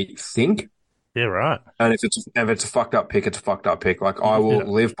 I think. Yeah, right. And if it's a fucked up pick, it's a fucked up pick. Like, I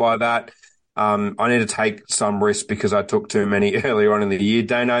will live by that. I need to take some risk because I took too many earlier on in the year,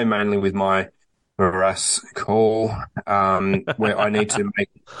 Dano, mainly with my harass call, where I need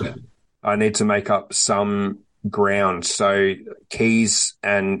to make up some ground. So Keays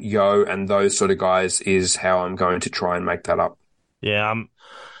and Yo and those sort of guys is how I'm going to try and make that up. Yeah,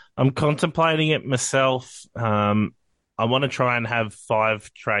 I'm contemplating it myself. I want to try and have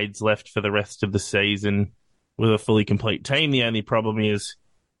 5 trades left for the rest of the season with a fully complete team. The only problem is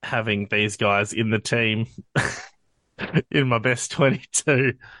having these guys in the team in my best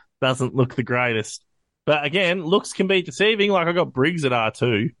 22 doesn't look the greatest. But again, looks can be deceiving. Like I got Briggs at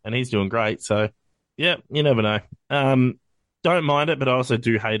R2 and he's doing great. So yeah, you never know. Don't mind it, but I also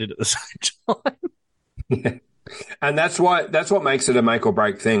do hate it at the same time. Yeah. And that's what makes it a make or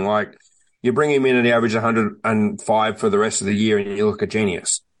break thing. Like you bring him in at the average 105 for the rest of the year and you look a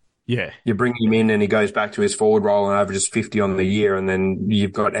genius. Yeah. You bring him in and he goes back to his forward role and averages 50 on the year and then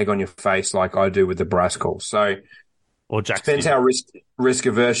you've got egg on your face like I do with the Brascal. So or Jack depends Steele. how risk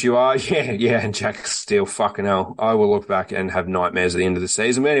averse you are. Yeah, and Jack Steele, fucking hell. I will look back and have nightmares at the end of the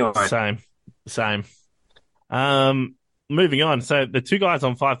season. But anyway. Same. Moving on. So the 2 guys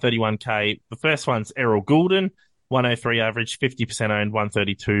on 531k, the first one's Errol Goulden, 103 average, 50% owned,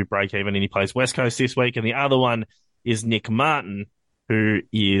 132 break even, and he plays West Coast this week. And the other one is Nick Martin, who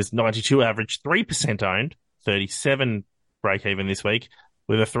is 92 average, 3% owned, 37 break even this week,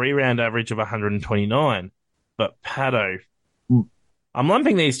 with a 3-round average of 129. But Patto, I'm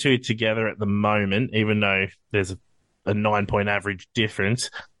lumping these 2 together at the moment, even though there's a 9-point average difference.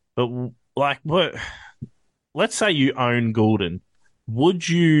 But like, what? Let's say you own Goulden. Would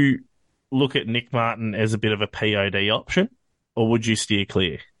you look at Nick Martin as a bit of a POD option, or would you steer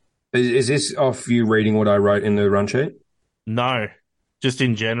clear? Is this off you reading what I wrote in the run sheet? No, just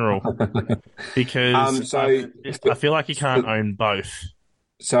in general. Because I feel like you can't own both.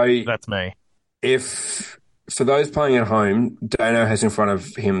 So that's me. If for those playing at home, Dano has in front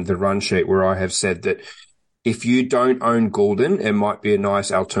of him the run sheet where I have said that if you don't own Goulden, it might be a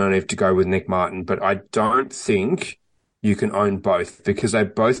nice alternative to go with Nick Martin, but I don't think you can own both because they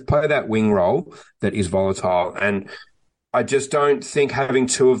both play that wing role that is volatile. And I just don't think having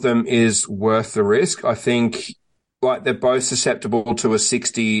 2 of them is worth the risk. I think like they're both susceptible to a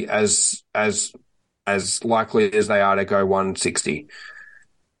 60 as likely as they are to go 160.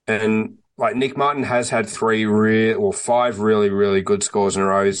 And like Nick Martin has had five really, really good scores in a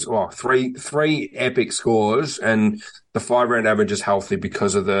row. Well, three epic scores, and the 5-round average is healthy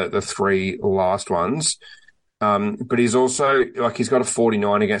because of the three last ones. But he's also he's got a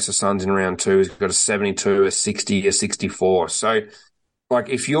 49 against the Suns in round 2. He's got a 72, a 60, a 64. So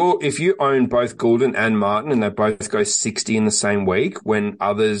if you own both Goulden and Martin and they both go 60 in the same week, when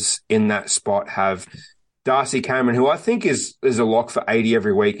others in that spot have Darcy Cameron, who I think is a lock for 80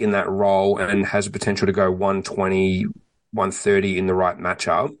 every week in that role and has the potential to go 120, 130 in the right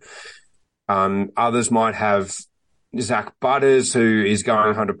matchup. Others might have Zach Butters, who is going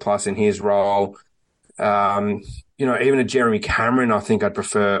 100 plus in his role. Even a Jeremy Cameron, I think I'd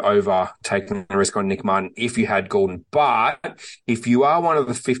prefer over taking the risk on Nick Martin if you had Goulden. But if you are one of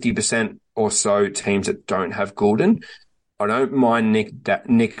the 50% or so teams that don't have Goulden, I don't mind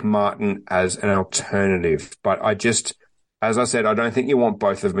Nick Martin as an alternative, but as I said, I don't think you want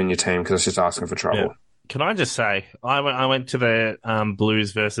both of them in your team because it's just asking for trouble. Yeah. Can I just say, I went to the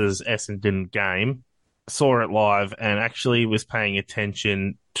Blues versus Essendon game, saw it live, and actually was paying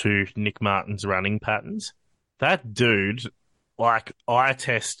attention to Nick Martin's running patterns. That dude, eye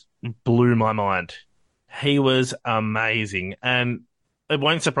test blew my mind. He was amazing, and it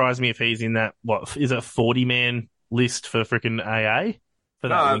won't surprise me if he's in that, 40-man list for freaking AA for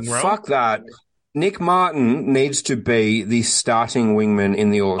that wing role. Fuck that. Nick Martin needs to be the starting wingman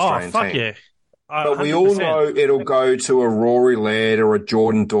in the All-Australian team. Yeah. But we all know it'll go to a Rory Laird or a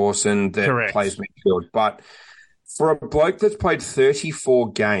Jordan Dawson that plays midfield. But for a bloke that's played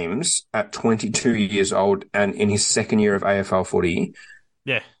 34 games at 22 years old and in his second year of AFL footy,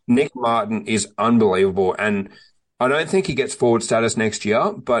 Nick Martin is unbelievable. And I don't think he gets forward status next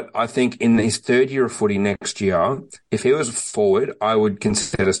year, but I think in his third year of footy next year, if he was forward, I would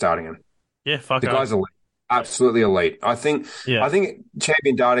consider starting him. Yeah, fuck the guy's elite. Absolutely elite. I think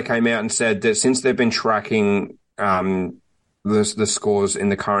Champion Data came out and said that since they've been tracking the scores in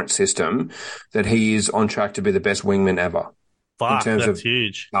the current system, that he is on track to be the best wingman ever. Fuck, in terms that's of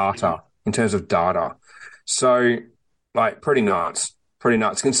huge. Data. In terms of data. So, pretty nuts. Pretty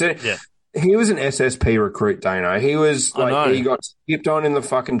nuts. Consider he was an SSP recruit, Dano. He was he got skipped on in the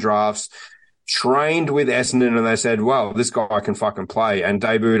fucking drafts, trained with Essendon, and they said, well, this guy can fucking play, and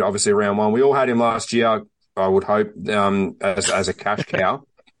debuted obviously round 1. We all had him last year, I would hope, as a cash cow.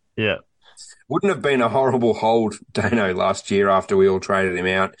 Yeah. Wouldn't have been a horrible hold, Dano, last year after we all traded him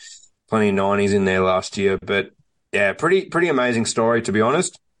out. Plenty of 90s in there last year. But, yeah, pretty amazing story, to be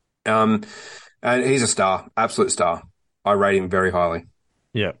honest. And he's a star, absolute star. I rate him very highly.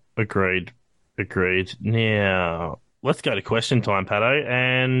 Yeah, agreed. Now, let's go to question time, Patto.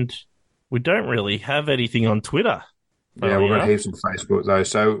 And we don't really have anything on Twitter. Yeah, we've got heaps on Facebook, though.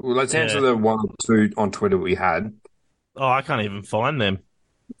 So let's answer the one or two on Twitter we had. Oh, I can't even find them.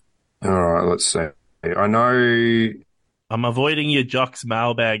 All right, let's see. I know... I'm avoiding your Jocks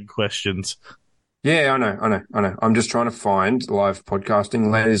mailbag questions. Yeah, I know. I'm just trying to find live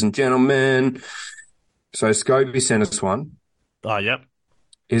podcasting, ladies and gentlemen. So Scobie sent us one. Oh, yep.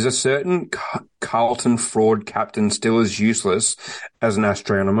 Is a certain Carlton fraud captain still as useless as an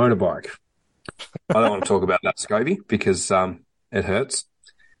ashtray on a motorbike? I don't want to talk about that, Scobie, because it hurts.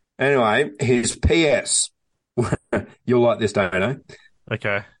 Anyway, his PS. You'll like this, don't you?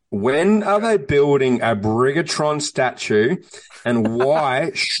 Okay. When are they building a Brigatron statue, and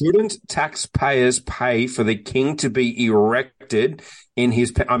why shouldn't taxpayers pay for the king to be erected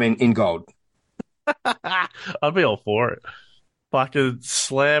in gold? I'd be all for it. Fucking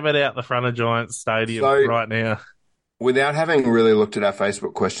slam it out the front of Giants Stadium right now. Without having really looked at our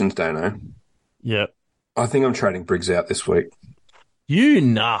Facebook questions, Dano. Yep. I think I'm trading Briggs out this week. You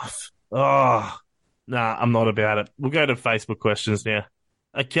nuff. Oh, nah, I'm not about it. We'll go to Facebook questions now.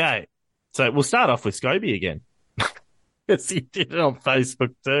 Okay. So we'll start off with Scobie again. Because he did it on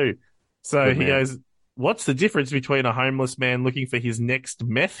Facebook too. So he goes, what's the difference between a homeless man looking for his next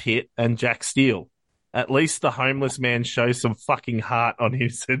meth hit and Jack Steele? At least the homeless man shows some fucking heart on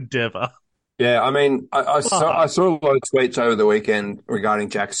his endeavour. Yeah, I mean, I saw a lot of tweets over the weekend regarding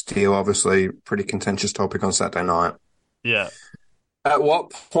Jack Steele, obviously pretty contentious topic on Saturday night. Yeah. At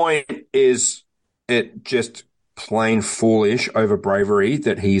what point is it just plain foolish over bravery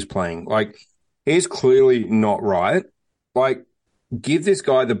that he's playing? Like, he's clearly not right. Like, give this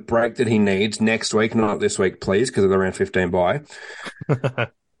guy the break that he needs next week, not this week, please, because of the round 15 bye.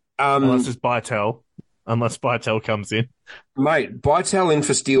 Unless it's Bytel. Unless Bytel comes in. Mate, Bytel in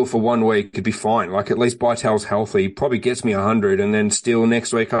for Steele for 1 week could be fine. Like, at least Bytel's healthy. Probably gets me 100 and then Steele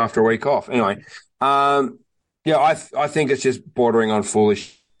next week after a week off. Anyway, I think it's just bordering on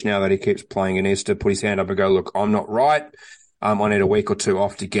foolish now that he keeps playing. He needs to put his hand up and go, look, I'm not right. I need a week or two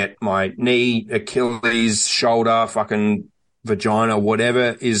off to get my knee, Achilles, shoulder, fucking vagina,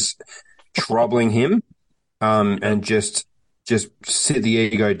 whatever is troubling him, and just sit the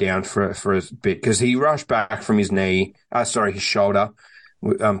ego down for a bit, because he rushed back from his knee, his shoulder,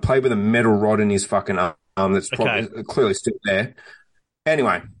 played with a metal rod in his fucking arm that's probably clearly still there.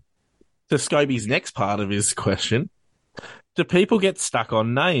 Anyway. To Scobie's next part of his question, do people get stuck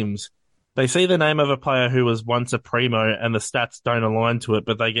on names? They see the name of a player who was once a primo and the stats don't align to it,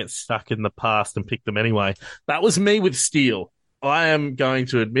 but they get stuck in the past and pick them anyway. That was me with Steele. I am going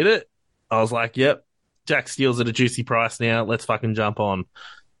to admit it. I was like, yep, Jack Steele's at a juicy price now. Let's fucking jump on.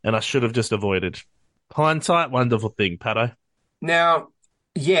 And I should have just avoided. Hindsight, wonderful thing, Patto. Now,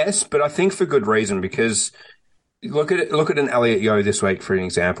 yes, but I think for good reason, because look at an Elliot Yeo this week, for an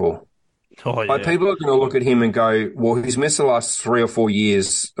example. Oh, yeah. Like, people are going to look at him and go, well, he's missed the last 3 or 4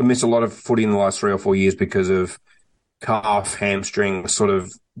 years, missed a lot of footy in the last 3 or 4 years because of calf, hamstring, sort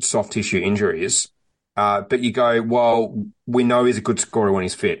of soft tissue injuries. But you go, well, we know he's a good scorer when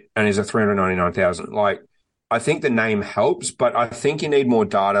he's fit, and he's at 399,000. Like, I think the name helps, but I think you need more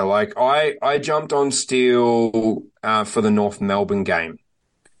data. Like, I jumped on Steele for the North Melbourne game.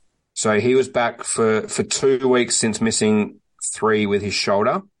 So he was back for 2 weeks since missing 3 with his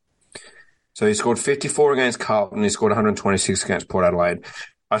shoulder. So he scored 54 against Carlton. He scored 126 against Port Adelaide.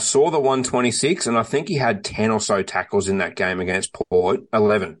 I saw the 126, and I think he had 10 or so tackles in that game against Port,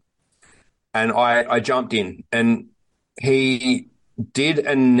 11. And I jumped in, and he did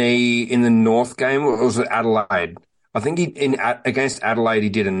a knee in the North game. Or was it Adelaide? I think against Adelaide he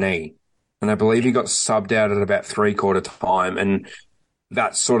did a knee, and I believe he got subbed out at about 3/4 time, and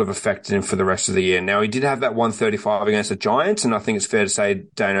that sort of affected him for the rest of the year. Now, he did have that 135 against the Giants, and I think it's fair to say,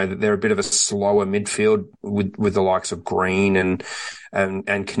 Dano, that they're a bit of a slower midfield with the likes of Green and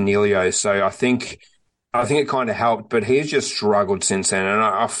Cornelio. So I think it kind of helped, but he's just struggled since then. And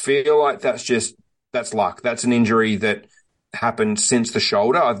I feel like that's luck. That's an injury that happened since the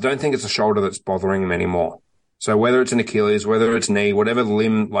shoulder. I don't think it's the shoulder that's bothering him anymore. So whether it's an Achilles, whether it's knee, whatever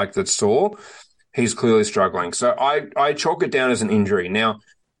limb that's sore, he's clearly struggling. So I chalk it down as an injury. Now,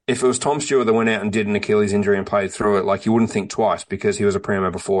 if it was Tom Stewart that went out and did an Achilles injury and played through it, like, you wouldn't think twice, because he was a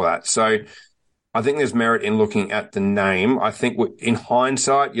primo before that. So I think there's merit in looking at the name. I think in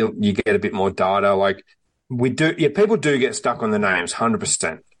hindsight, you get a bit more data. Like, people do get stuck on the names,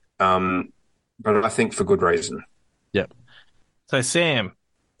 100%. But I think for good reason. Yep. So Sam,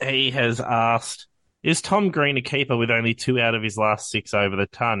 he has asked, is Tom Green a keeper with only 2 out of his last 6 over the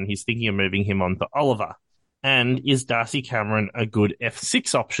ton? He's thinking of moving him on to Oliver. And is Darcy Cameron a good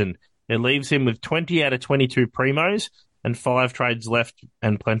F6 option? It leaves him with 20 out of 22 primos and 5 trades left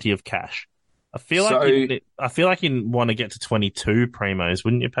and plenty of cash. I feel like you'd want to get to 22 primos,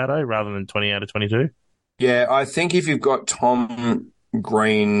 wouldn't you, Patto, rather than 20 out of 22? Yeah, I think if you've got Tom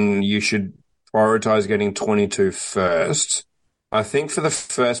Green, you should prioritize getting 22 first. I think for the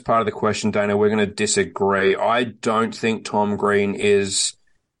first part of the question, Dana, we're going to disagree. I don't think Tom Green is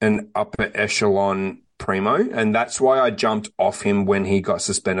an upper echelon primo, and that's why I jumped off him when he got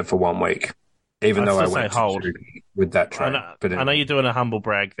suspended for 1 week, even though I went with that trade. I know you're doing a humble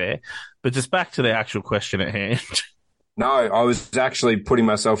brag there, but just back to the actual question at hand. No, I was actually putting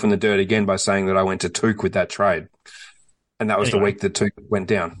myself in the dirt again by saying that I went to Took with that trade, and that was the week that Took went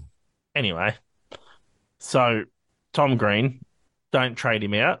down. Anyway, so Tom Green, don't trade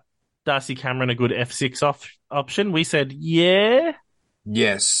him out. Darcy Cameron, a good F6 option? We said, yeah.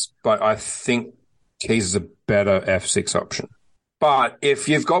 Yes, but I think Keays is a better F6 option. But if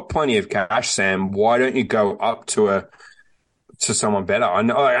you've got plenty of cash, Sam, why don't you go up to someone better? I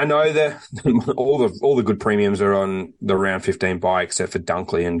know that all the good premiums are on the round 15 buy, except for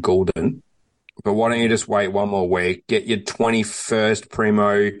Dunkley and Goulden. But why don't you just wait 1 more week, get your 21st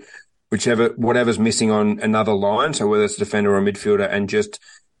primo, whatever's missing on another line, so whether it's a defender or a midfielder, and just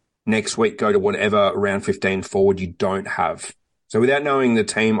next week go to whatever round 15 forward you don't have. So without knowing the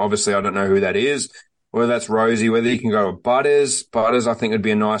team, obviously I don't know who that is, whether that's Rosie, whether you can go with Butters. Butters, I think, would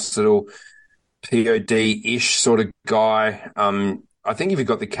be a nice little POD-ish sort of guy. I think if you've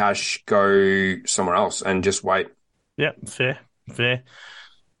got the cash, go somewhere else and just wait. Yeah, fair.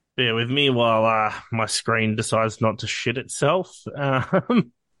 Bear with me while my screen decides not to shit itself.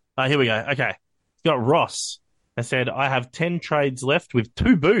 Here we go. Okay. Got Ross. I said, I have 10 trades left with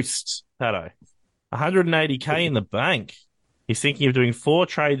 2 boosts, Patto. 180k in the bank. He's thinking of doing 4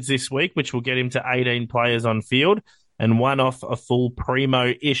 trades this week, which will get him to 18 players on field and 1 off a full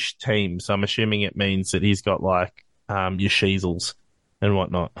primo-ish team. So I'm assuming it means that he's got like your Sheezels and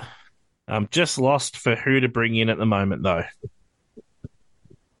whatnot. Just lost for who to bring in at the moment, though.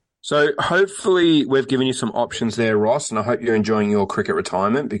 So hopefully we've given you some options there, Ross, and I hope you're enjoying your cricket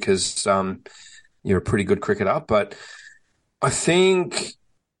retirement because you're a pretty good cricketer. But I think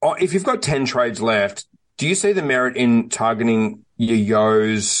if you've got 10 trades left, do you see the merit in targeting your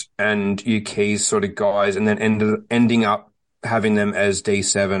Yos and your Keays sort of guys and then ending up having them as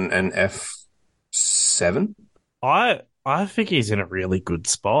D7 and F7? I think he's in a really good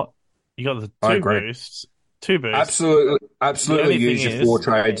spot. You got the I two agree. boosts. Two boosts. Absolutely use your 4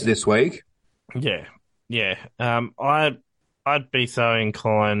 trades this week. Yeah. I'd be so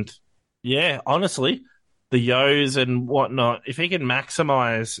inclined. Yeah, honestly, the Yos and whatnot, if he can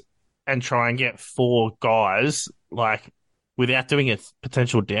maximize and try and get 4 guys, like, without doing a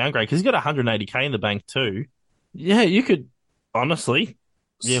potential downgrade, because he's got 180k in the bank too. Yeah, you could, honestly,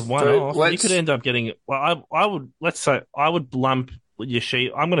 one off. You could end up getting, well, I would, let's say, I would lump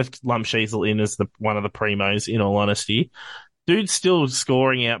I'm going to lump Sheasel in as one of the primos, in all honesty. Dude's still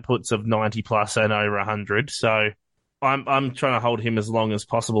scoring outputs of 90 plus and over 100, so I'm trying to hold him as long as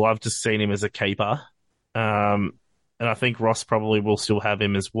possible. I've just seen him as a keeper. And I think Ross probably will still have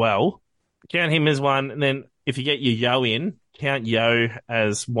him as well. Count him as one, and then if you get your Yo in, count Yo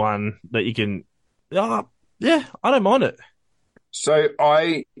as one that you can... Oh, yeah, I don't mind it. So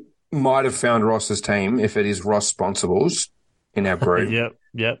I might have found Ross's team if it is Ross Sponsibles in our group.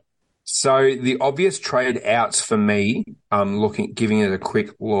 Yep. So the obvious trade outs for me, giving it a quick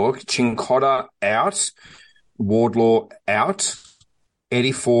look, Chincotta out, Wardlaw out,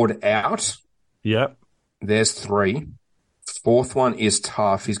 Eddie Ford out. Yep. There's 3. 4th one is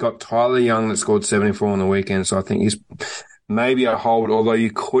tough. He's got Tyler Young that scored 74 on the weekend, so I think he's maybe a hold, although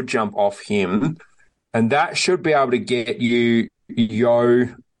you could jump off him. And that should be able to get you Yo.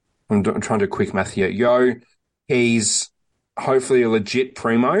 I'm trying to do quick math here. Yo, he's hopefully a legit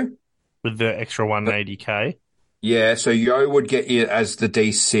primo. With the extra 180k. Yeah, so Yo would get you as the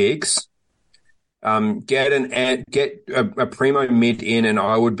D6. Get a primo mid in, and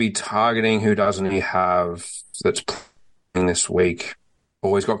I would be targeting who doesn't he have that's playing this week.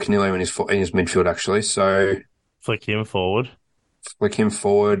 Oh, he's got Canelo in his midfield actually. So flick him forward,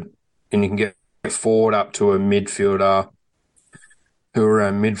 and you can get forward up to a midfielder. Who are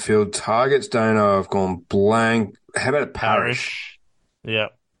our midfield targets? Daneo, I've gone blank. How about a Parish? Yeah.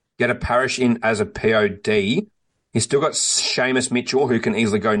 Get a Parish in as a POD. He's still got Seamus Mitchell, who can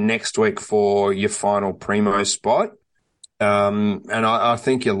easily go next week for your final primo spot. And I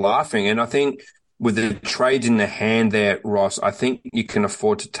think you're laughing. And I think with the trades in the hand there, Ross, I think you can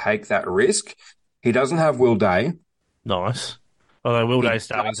afford to take that risk. He doesn't have Will Day. Nice. Although Will Day's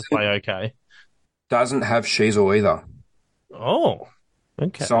starting to play okay. Doesn't have Sheasel either. Oh,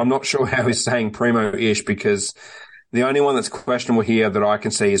 okay. So I'm not sure how he's saying primo-ish because the only one that's questionable here that I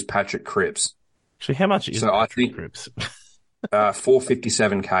can see is Patrick Cripps. Actually, how much is Patrick Cripps?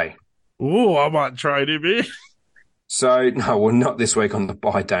 457k. Ooh, I might trade him in. So, no, well, not this week on the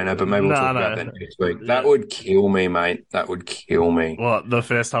buy, Dana, but maybe we'll talk about that next week. Yeah. That would kill me, mate. That would kill me. Well, the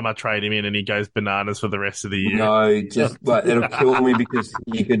first time I trade him in and he goes bananas for the rest of the year. No, but it'll kill me because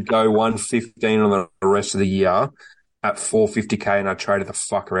you could go 115 on the rest of the year at 450k, and I traded the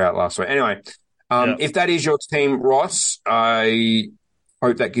fucker out last week. Anyway, if that is your team, Ross, I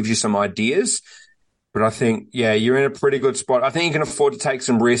hope that gives you some ideas. But I think, you're in a pretty good spot. I think you can afford to take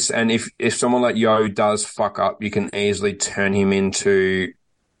some risks, and if someone like Yo does fuck up, you can easily turn him into,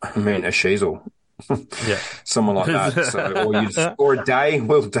 a Sheasel. Yeah. Someone like that. So, or a Day.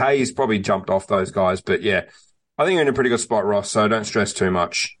 Will Day, he's probably jumped off those guys. But yeah, I think you're in a pretty good spot, Ross, so don't stress too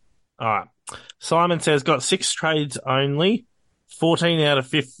much. All right. Simon says, got 6 trades only, 14 to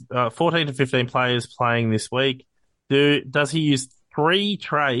 15 players playing this week. Does he use 3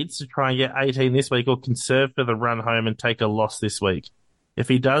 trades to try and get 18 this week, or conserve for the run home and take a loss this week? If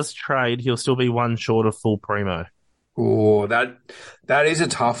he does trade, he'll still be one short of full primo. Oh, that is a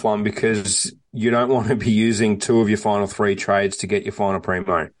tough one because you don't want to be using 2 of your final 3 trades to get your final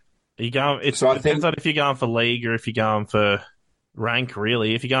primo. Depends on if you're going for league or if you're going for rank,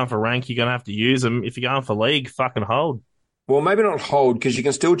 really. If you're going for rank, you're going to have to use them. If you're going for league, fucking hold. Well, maybe not hold, because you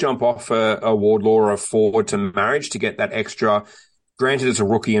can still jump off a Wardlaw or a Ford to Marriage to get that extra. Granted, it's a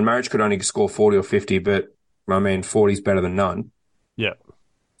rookie, and Marriage could only score 40 or 50, but, 40's better than none. Yeah.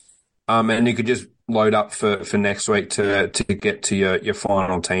 And you could just load up for next week to get to your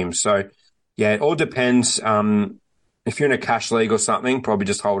final team. So, yeah, it all depends. If you're in a cash league or something, probably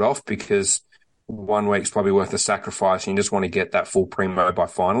just hold off, because 1 week's probably worth the sacrifice, and you just want to get that full primo by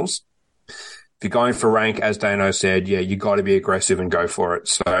finals. If you're going for rank, as Dano said, you got to be aggressive and go for it.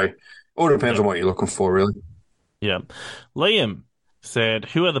 So, all depends on what you're looking for, really. Yeah. Liam, said,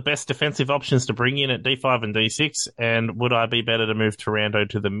 who are the best defensive options to bring in at D5 and D6? And would I be better to move Taranto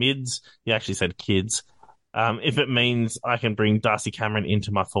to the mids? He actually said kids. If it means I can bring Darcy Cameron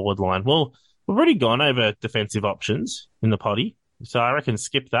into my forward line. Well, we've already gone over defensive options in the potty, so I reckon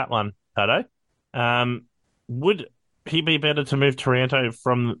skip that one, Patto. Would he be better to move Taranto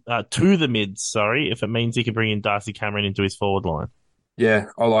from to the mids, if it means he can bring in Darcy Cameron into his forward line? Yeah,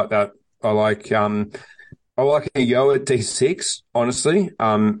 I like that. I like a Yo at D6, honestly,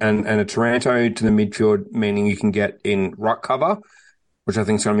 and a Taranto to the midfield, meaning you can get in ruck cover, which I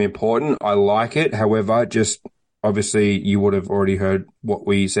think is going to be important. I like it. However, just obviously you would have already heard what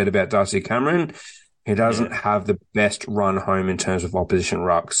we said about Darcy Cameron. He doesn't have the best run home in terms of opposition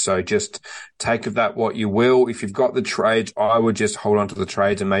rucks. So just take of that what you will. If you've got the trades, I would just hold on to the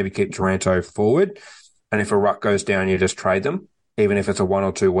trades and maybe keep Taranto forward. And if a ruck goes down, you just trade them, even if it's a 1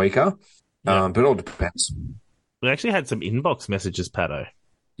 or 2 weaker. But it all depends. We actually had some inbox messages, Patto.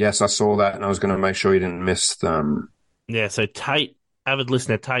 Yes, I saw that, and I was going to make sure you didn't miss them. Yeah, so Tate, avid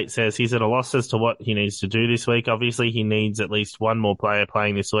listener Tate, says he's at a loss as to what he needs to do this week. Obviously, he needs at least one more player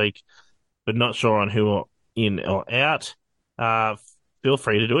playing this week, but not sure on who are in or out. Feel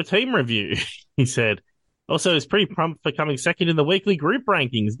free to do a team review, he said. Also, he's pretty prompt for coming second in the weekly group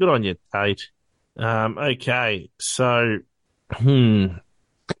rankings. Good on you, Tate. Okay, so...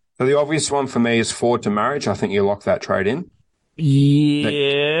 So the obvious one for me is Ford to marriage. I think you lock that trade in.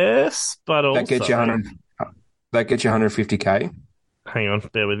 Yes, but also... That gets you 150K. Hang on,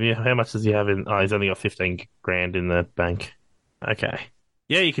 bear with me. How much does he have in... Oh, he's only got 15 grand in the bank. Okay.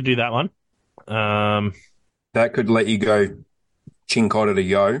 Yeah, you could do that one. That could let you go Chincotta to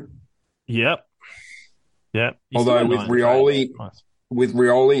Yo. Yep. Although with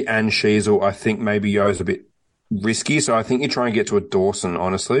Rioli and Sheasel, I think maybe Yo's a bit risky, so I think you try and get to a Dawson,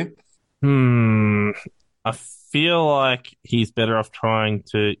 honestly. I feel like he's better off trying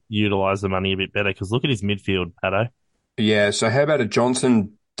to utilise the money a bit better, because look at his midfield, Patto. Yeah, so how about a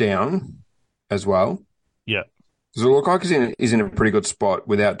Johnson down as well? Yeah. Does it look like he's in a pretty good spot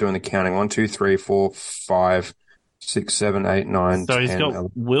without doing the counting? 1, 2, 3, 4, 5, 6, 7, 8, 9, so 10, he's got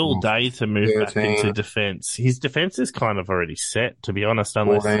 11, Will Day to move 13, back into defence. His defence is kind of already set, to be honest.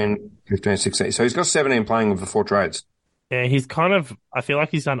 14, 15, 16. So he's got 17 playing with the 4 trades. Yeah, he's kind of... I feel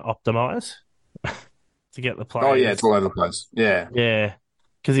like he's done optimise to get the players. Oh, yeah, it's all over the place. Yeah. Yeah,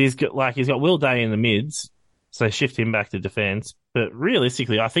 because he's got Will Day in the mids, so shift him back to defence. But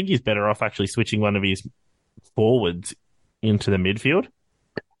realistically, I think he's better off actually switching one of his forwards into the midfield.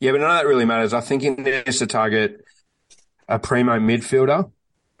 Yeah, but none of that really matters. I think he needs to target a primo midfielder.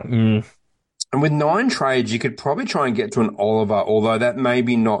 And with 9 trades, you could probably try and get to an Oliver, although that may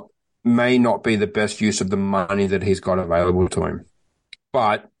not be the best use of the money that he's got available to him.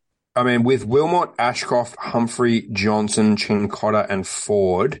 But, I mean, with Wilmot, Ashcroft, Humphrey, Johnson, Chincotta, and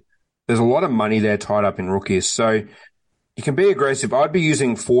Ford, there's a lot of money there tied up in rookies. So you can be aggressive. I'd be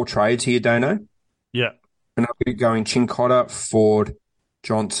using 4 trades here, Dano. Yeah. And I'd be going Chincotta, Ford,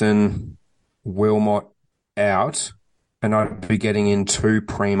 Johnson, Wilmot out. And I'd be getting in 2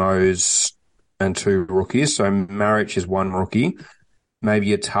 primos and 2 rookies. So Marich is 1 rookie. Maybe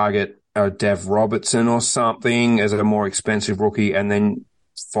you target Dev Robertson or something as a more expensive rookie, and then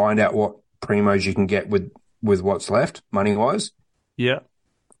find out what primos you can get with what's left, money-wise. Yeah.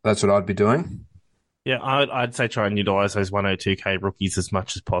 That's what I'd be doing. Yeah, I'd say try and utilise those 102K rookies as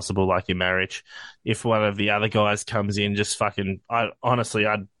much as possible, like your Marich. If one of the other guys comes in, just fucking... I'd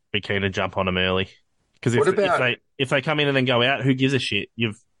be keen to jump on them early. Because if they come in and then go out, who gives a shit?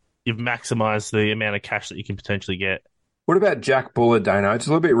 You've maximised the amount of cash that you can potentially get. What about Jack Bullard, Dano? It's a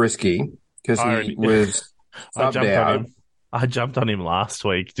little bit risky because he was subbed out. I jumped on him last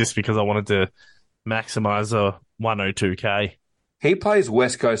week just because I wanted to maximise a 102K. He plays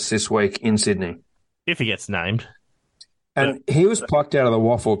West Coast this week in Sydney. If he gets named. And he was plucked out of the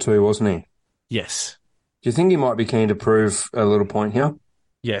waffle too, wasn't he? Yes. Do you think he might be keen to prove a little point here?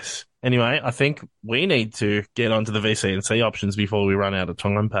 Yes. Anyway, I think we need to get onto the VC&C options before we run out of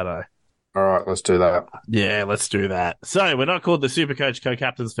time, Patto. All right, let's do that. Yeah, let's do that. So we're not called the Supercoach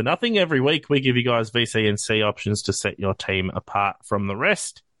Co-Captains for nothing. Every week we give you guys VC&C options to set your team apart from the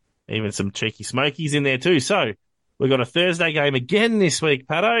rest. Even some cheeky smokies in there too. So we've got a Thursday game again this week,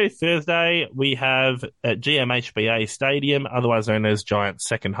 Patto. Thursday we have at GMHBA Stadium, otherwise known as Giants'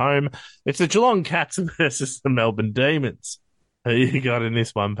 second home. It's the Geelong Cats versus the Melbourne Demons. Who you got in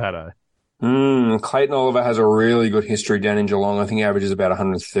this one, Patto? Clayton Oliver has a really good history down in Geelong. I think he averages about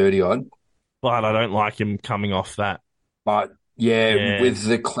 130 odd. But I don't like him coming off that. But yeah, with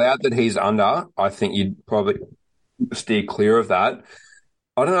the cloud that he's under, I think you'd probably steer clear of that.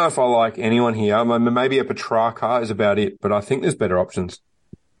 I don't know if I like anyone here. I mean, maybe a Petrarca is about it, but I think there's better options.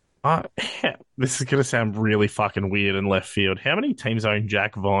 Uh, this is going to sound really fucking weird in left field. How many teams own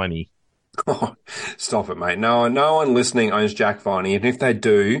Jack Viney? Oh, stop it, mate. No one listening owns Jack Viney. And if they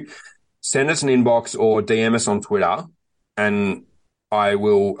do, send us an inbox or DM us on Twitter and I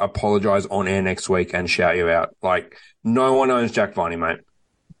will apologize on air next week and shout you out. Like, no one owns Jack Viney, mate.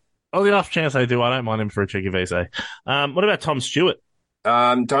 On the off chance they do, I don't mind him for a cheeky VC. What about Tom Stewart?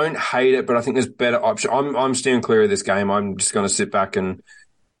 Don't hate it, but I think there's better options. I'm steering clear of this game. I'm just going to sit back and,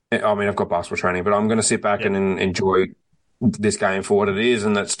 I mean, I've got basketball training, but I'm going to sit back and enjoy this game for what it is,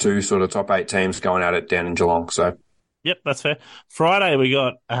 and that's two sort of top 8 teams going at it down in Geelong. So, yep, that's fair. Friday we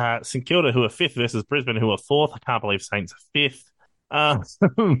got St Kilda, who are 5th, versus Brisbane, who are 4th. I can't believe Saints are 5th.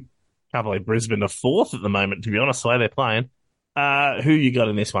 Can't believe Brisbane are 4th at the moment, to be honest, the way they're playing. Who you got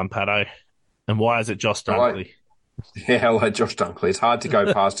in this one, Patto? And why is it Josh Dunkley? I like Josh Dunkley. It's hard to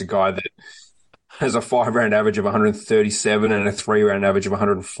go past a guy that has a 5-round average of 137 and a 3-round average of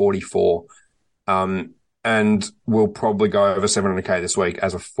 144. And will probably go over 700k this week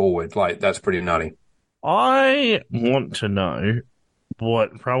as a forward. Like, that's pretty nutty. I want to know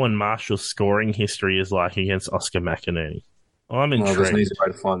what Rowan Marshall's scoring history is like against Oscar McInerney. I'm intrigued. Well, there's an easy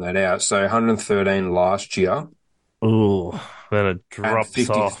way to find that out. So 113 last year. Ooh, then it drops and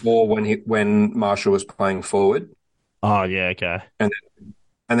 54 off. when Marshall was playing forward. Oh, yeah, okay. And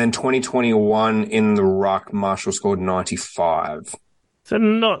then 2021 in the ruck, Marshall scored 95. So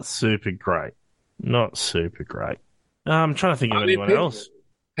not super great. Not super great. I'm trying to think of anyone else.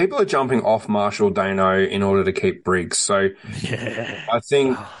 People are jumping off Marshall Daneo in order to keep Briggs. So yeah. I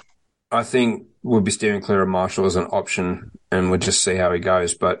think we'll be steering clear of Marshall as an option and we'll just see how he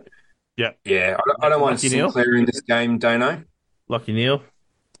goes. But yeah, I don't mind Sinclair in this game, Dano. Lachie Neale?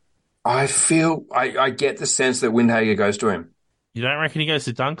 I feel I get the sense that Windhager goes to him. You don't reckon he goes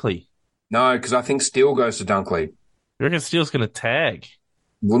to Dunkley? No, because I think Steele goes to Dunkley. You reckon Steele's going to tag?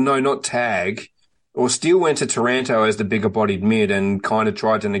 Well, no, not tag. Or Steele went to Taranto as the bigger-bodied mid and kind of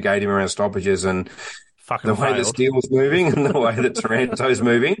tried to negate him around stoppages and fucking the way that Steele's moving and the way that Taranto's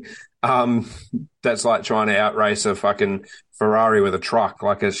moving, that's like trying to outrace a fucking Ferrari with a truck.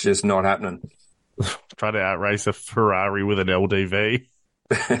 Like, it's just not happening. Try to outrace a Ferrari with an LDV.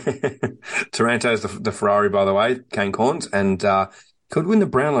 Taranto's the Ferrari, by the way, Kane Corns, and could win the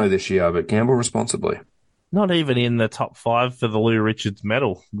Brownlow this year, but gamble responsibly. Not even in the top 5 for the Lou Richards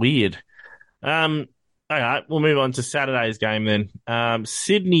medal. Weird. Okay, we'll move on to Saturday's game then.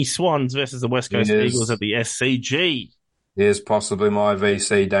 Sydney Swans versus the West Coast Eagles at the SCG. Here's possibly my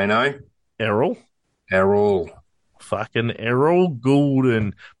VC, Dano. Errol. Fucking Errol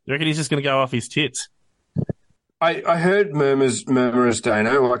Goulden. You reckon he's just going to go off his tits? I heard murmurs,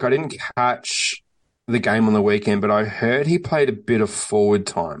 Dano. Like, I didn't catch the game on the weekend, but I heard he played a bit of forward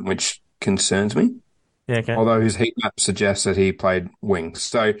time, which concerns me. Yeah, okay. Although his heat map suggests that he played wings.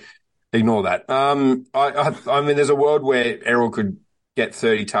 So ignore that. I mean, there's a world where Errol could get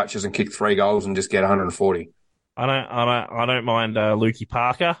 30 touches and kick 3 goals and just get 140. I don't mind Lukey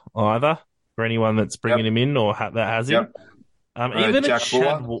Parker either for anyone that's bringing him in or that has him. Even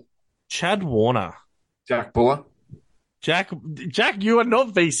Chad Warner. Jack Buller. Jack, you are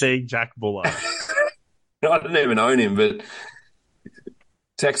not VCing Jack Buller. I don't even own him, but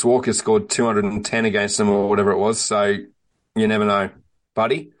Tex Walker scored 210 against them or whatever it was, so you never know.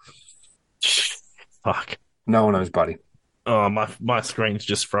 Buddy? Fuck. No one knows Buddy. Oh, my screen's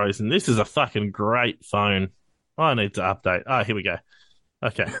just frozen. This is a fucking great phone. I need to update. Oh, here we go.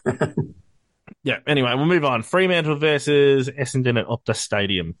 Okay. Yeah, anyway, we'll move on. Fremantle versus Essendon at Optus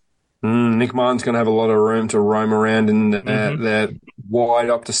Stadium. Nick Martin's going to have a lot of room to roam around in the wide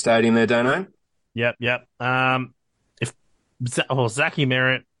Optus Stadium there, Dano. Yep. If Zachy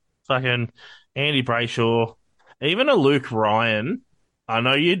Merritt, fucking Andy Brayshaw, even a Luke Ryan, I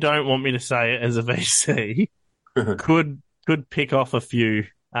know you don't want me to say it as a VC, could pick off a few,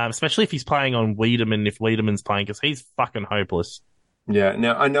 especially if he's playing on Wiedemann, if Wiedemann's playing, because he's fucking hopeless. Yeah.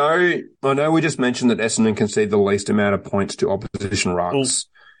 Now, I know we just mentioned that Essendon concede the least amount of points to opposition rucks.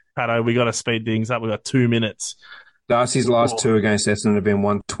 Patto, we got to speed things up. We got 2 minutes. Darcy's last 2 against Essendon have been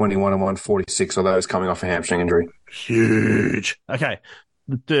 121 and 146, although he's coming off a hamstring injury. Huge. Okay.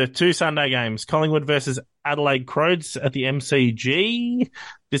 The 2 Sunday games, Collingwood versus Adelaide Crows at the MCG.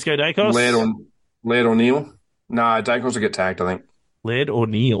 Disco Dacos? Laird or Neil? No, Dacos will get tagged, I think. Laird or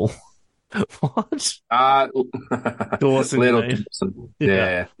Neil? What? Dawson. Laird or Dawson.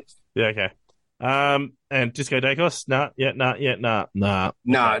 Yeah. Yeah, okay. And Disco Dacos? Nah.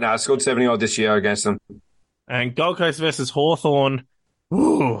 No, scored 70 odd this year against them. And Gold Coast versus Hawthorn.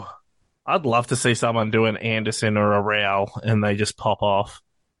 Ooh. I'd love to see someone do an Anderson or a Rao and they just pop off.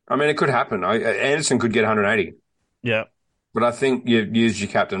 I mean, it could happen. Anderson could get 180, Yeah. but I think you've used your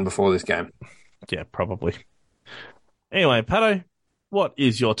captain before this game. Yeah, probably. Anyway, Patto, what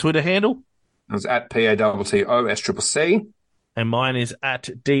is your Twitter handle? It was at PATTOSCCC. And mine is at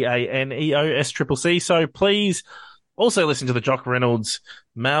DANEOSCCC. So please also listen to the Jock Reynolds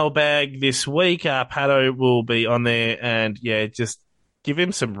mailbag this week. Patto will be on there and yeah, just give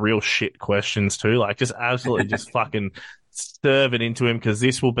him some real shit questions too. Like just absolutely just fucking serve it into him because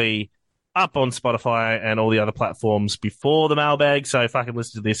this will be up on Spotify and all the other platforms before the mailbag. So fucking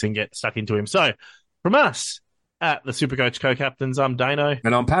listen to this and get stuck into him. So from us at the Supercoach Co-Captains, I'm Dano.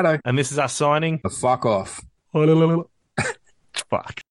 And I'm Patto. And this is us signing. The fuck off. Fuck.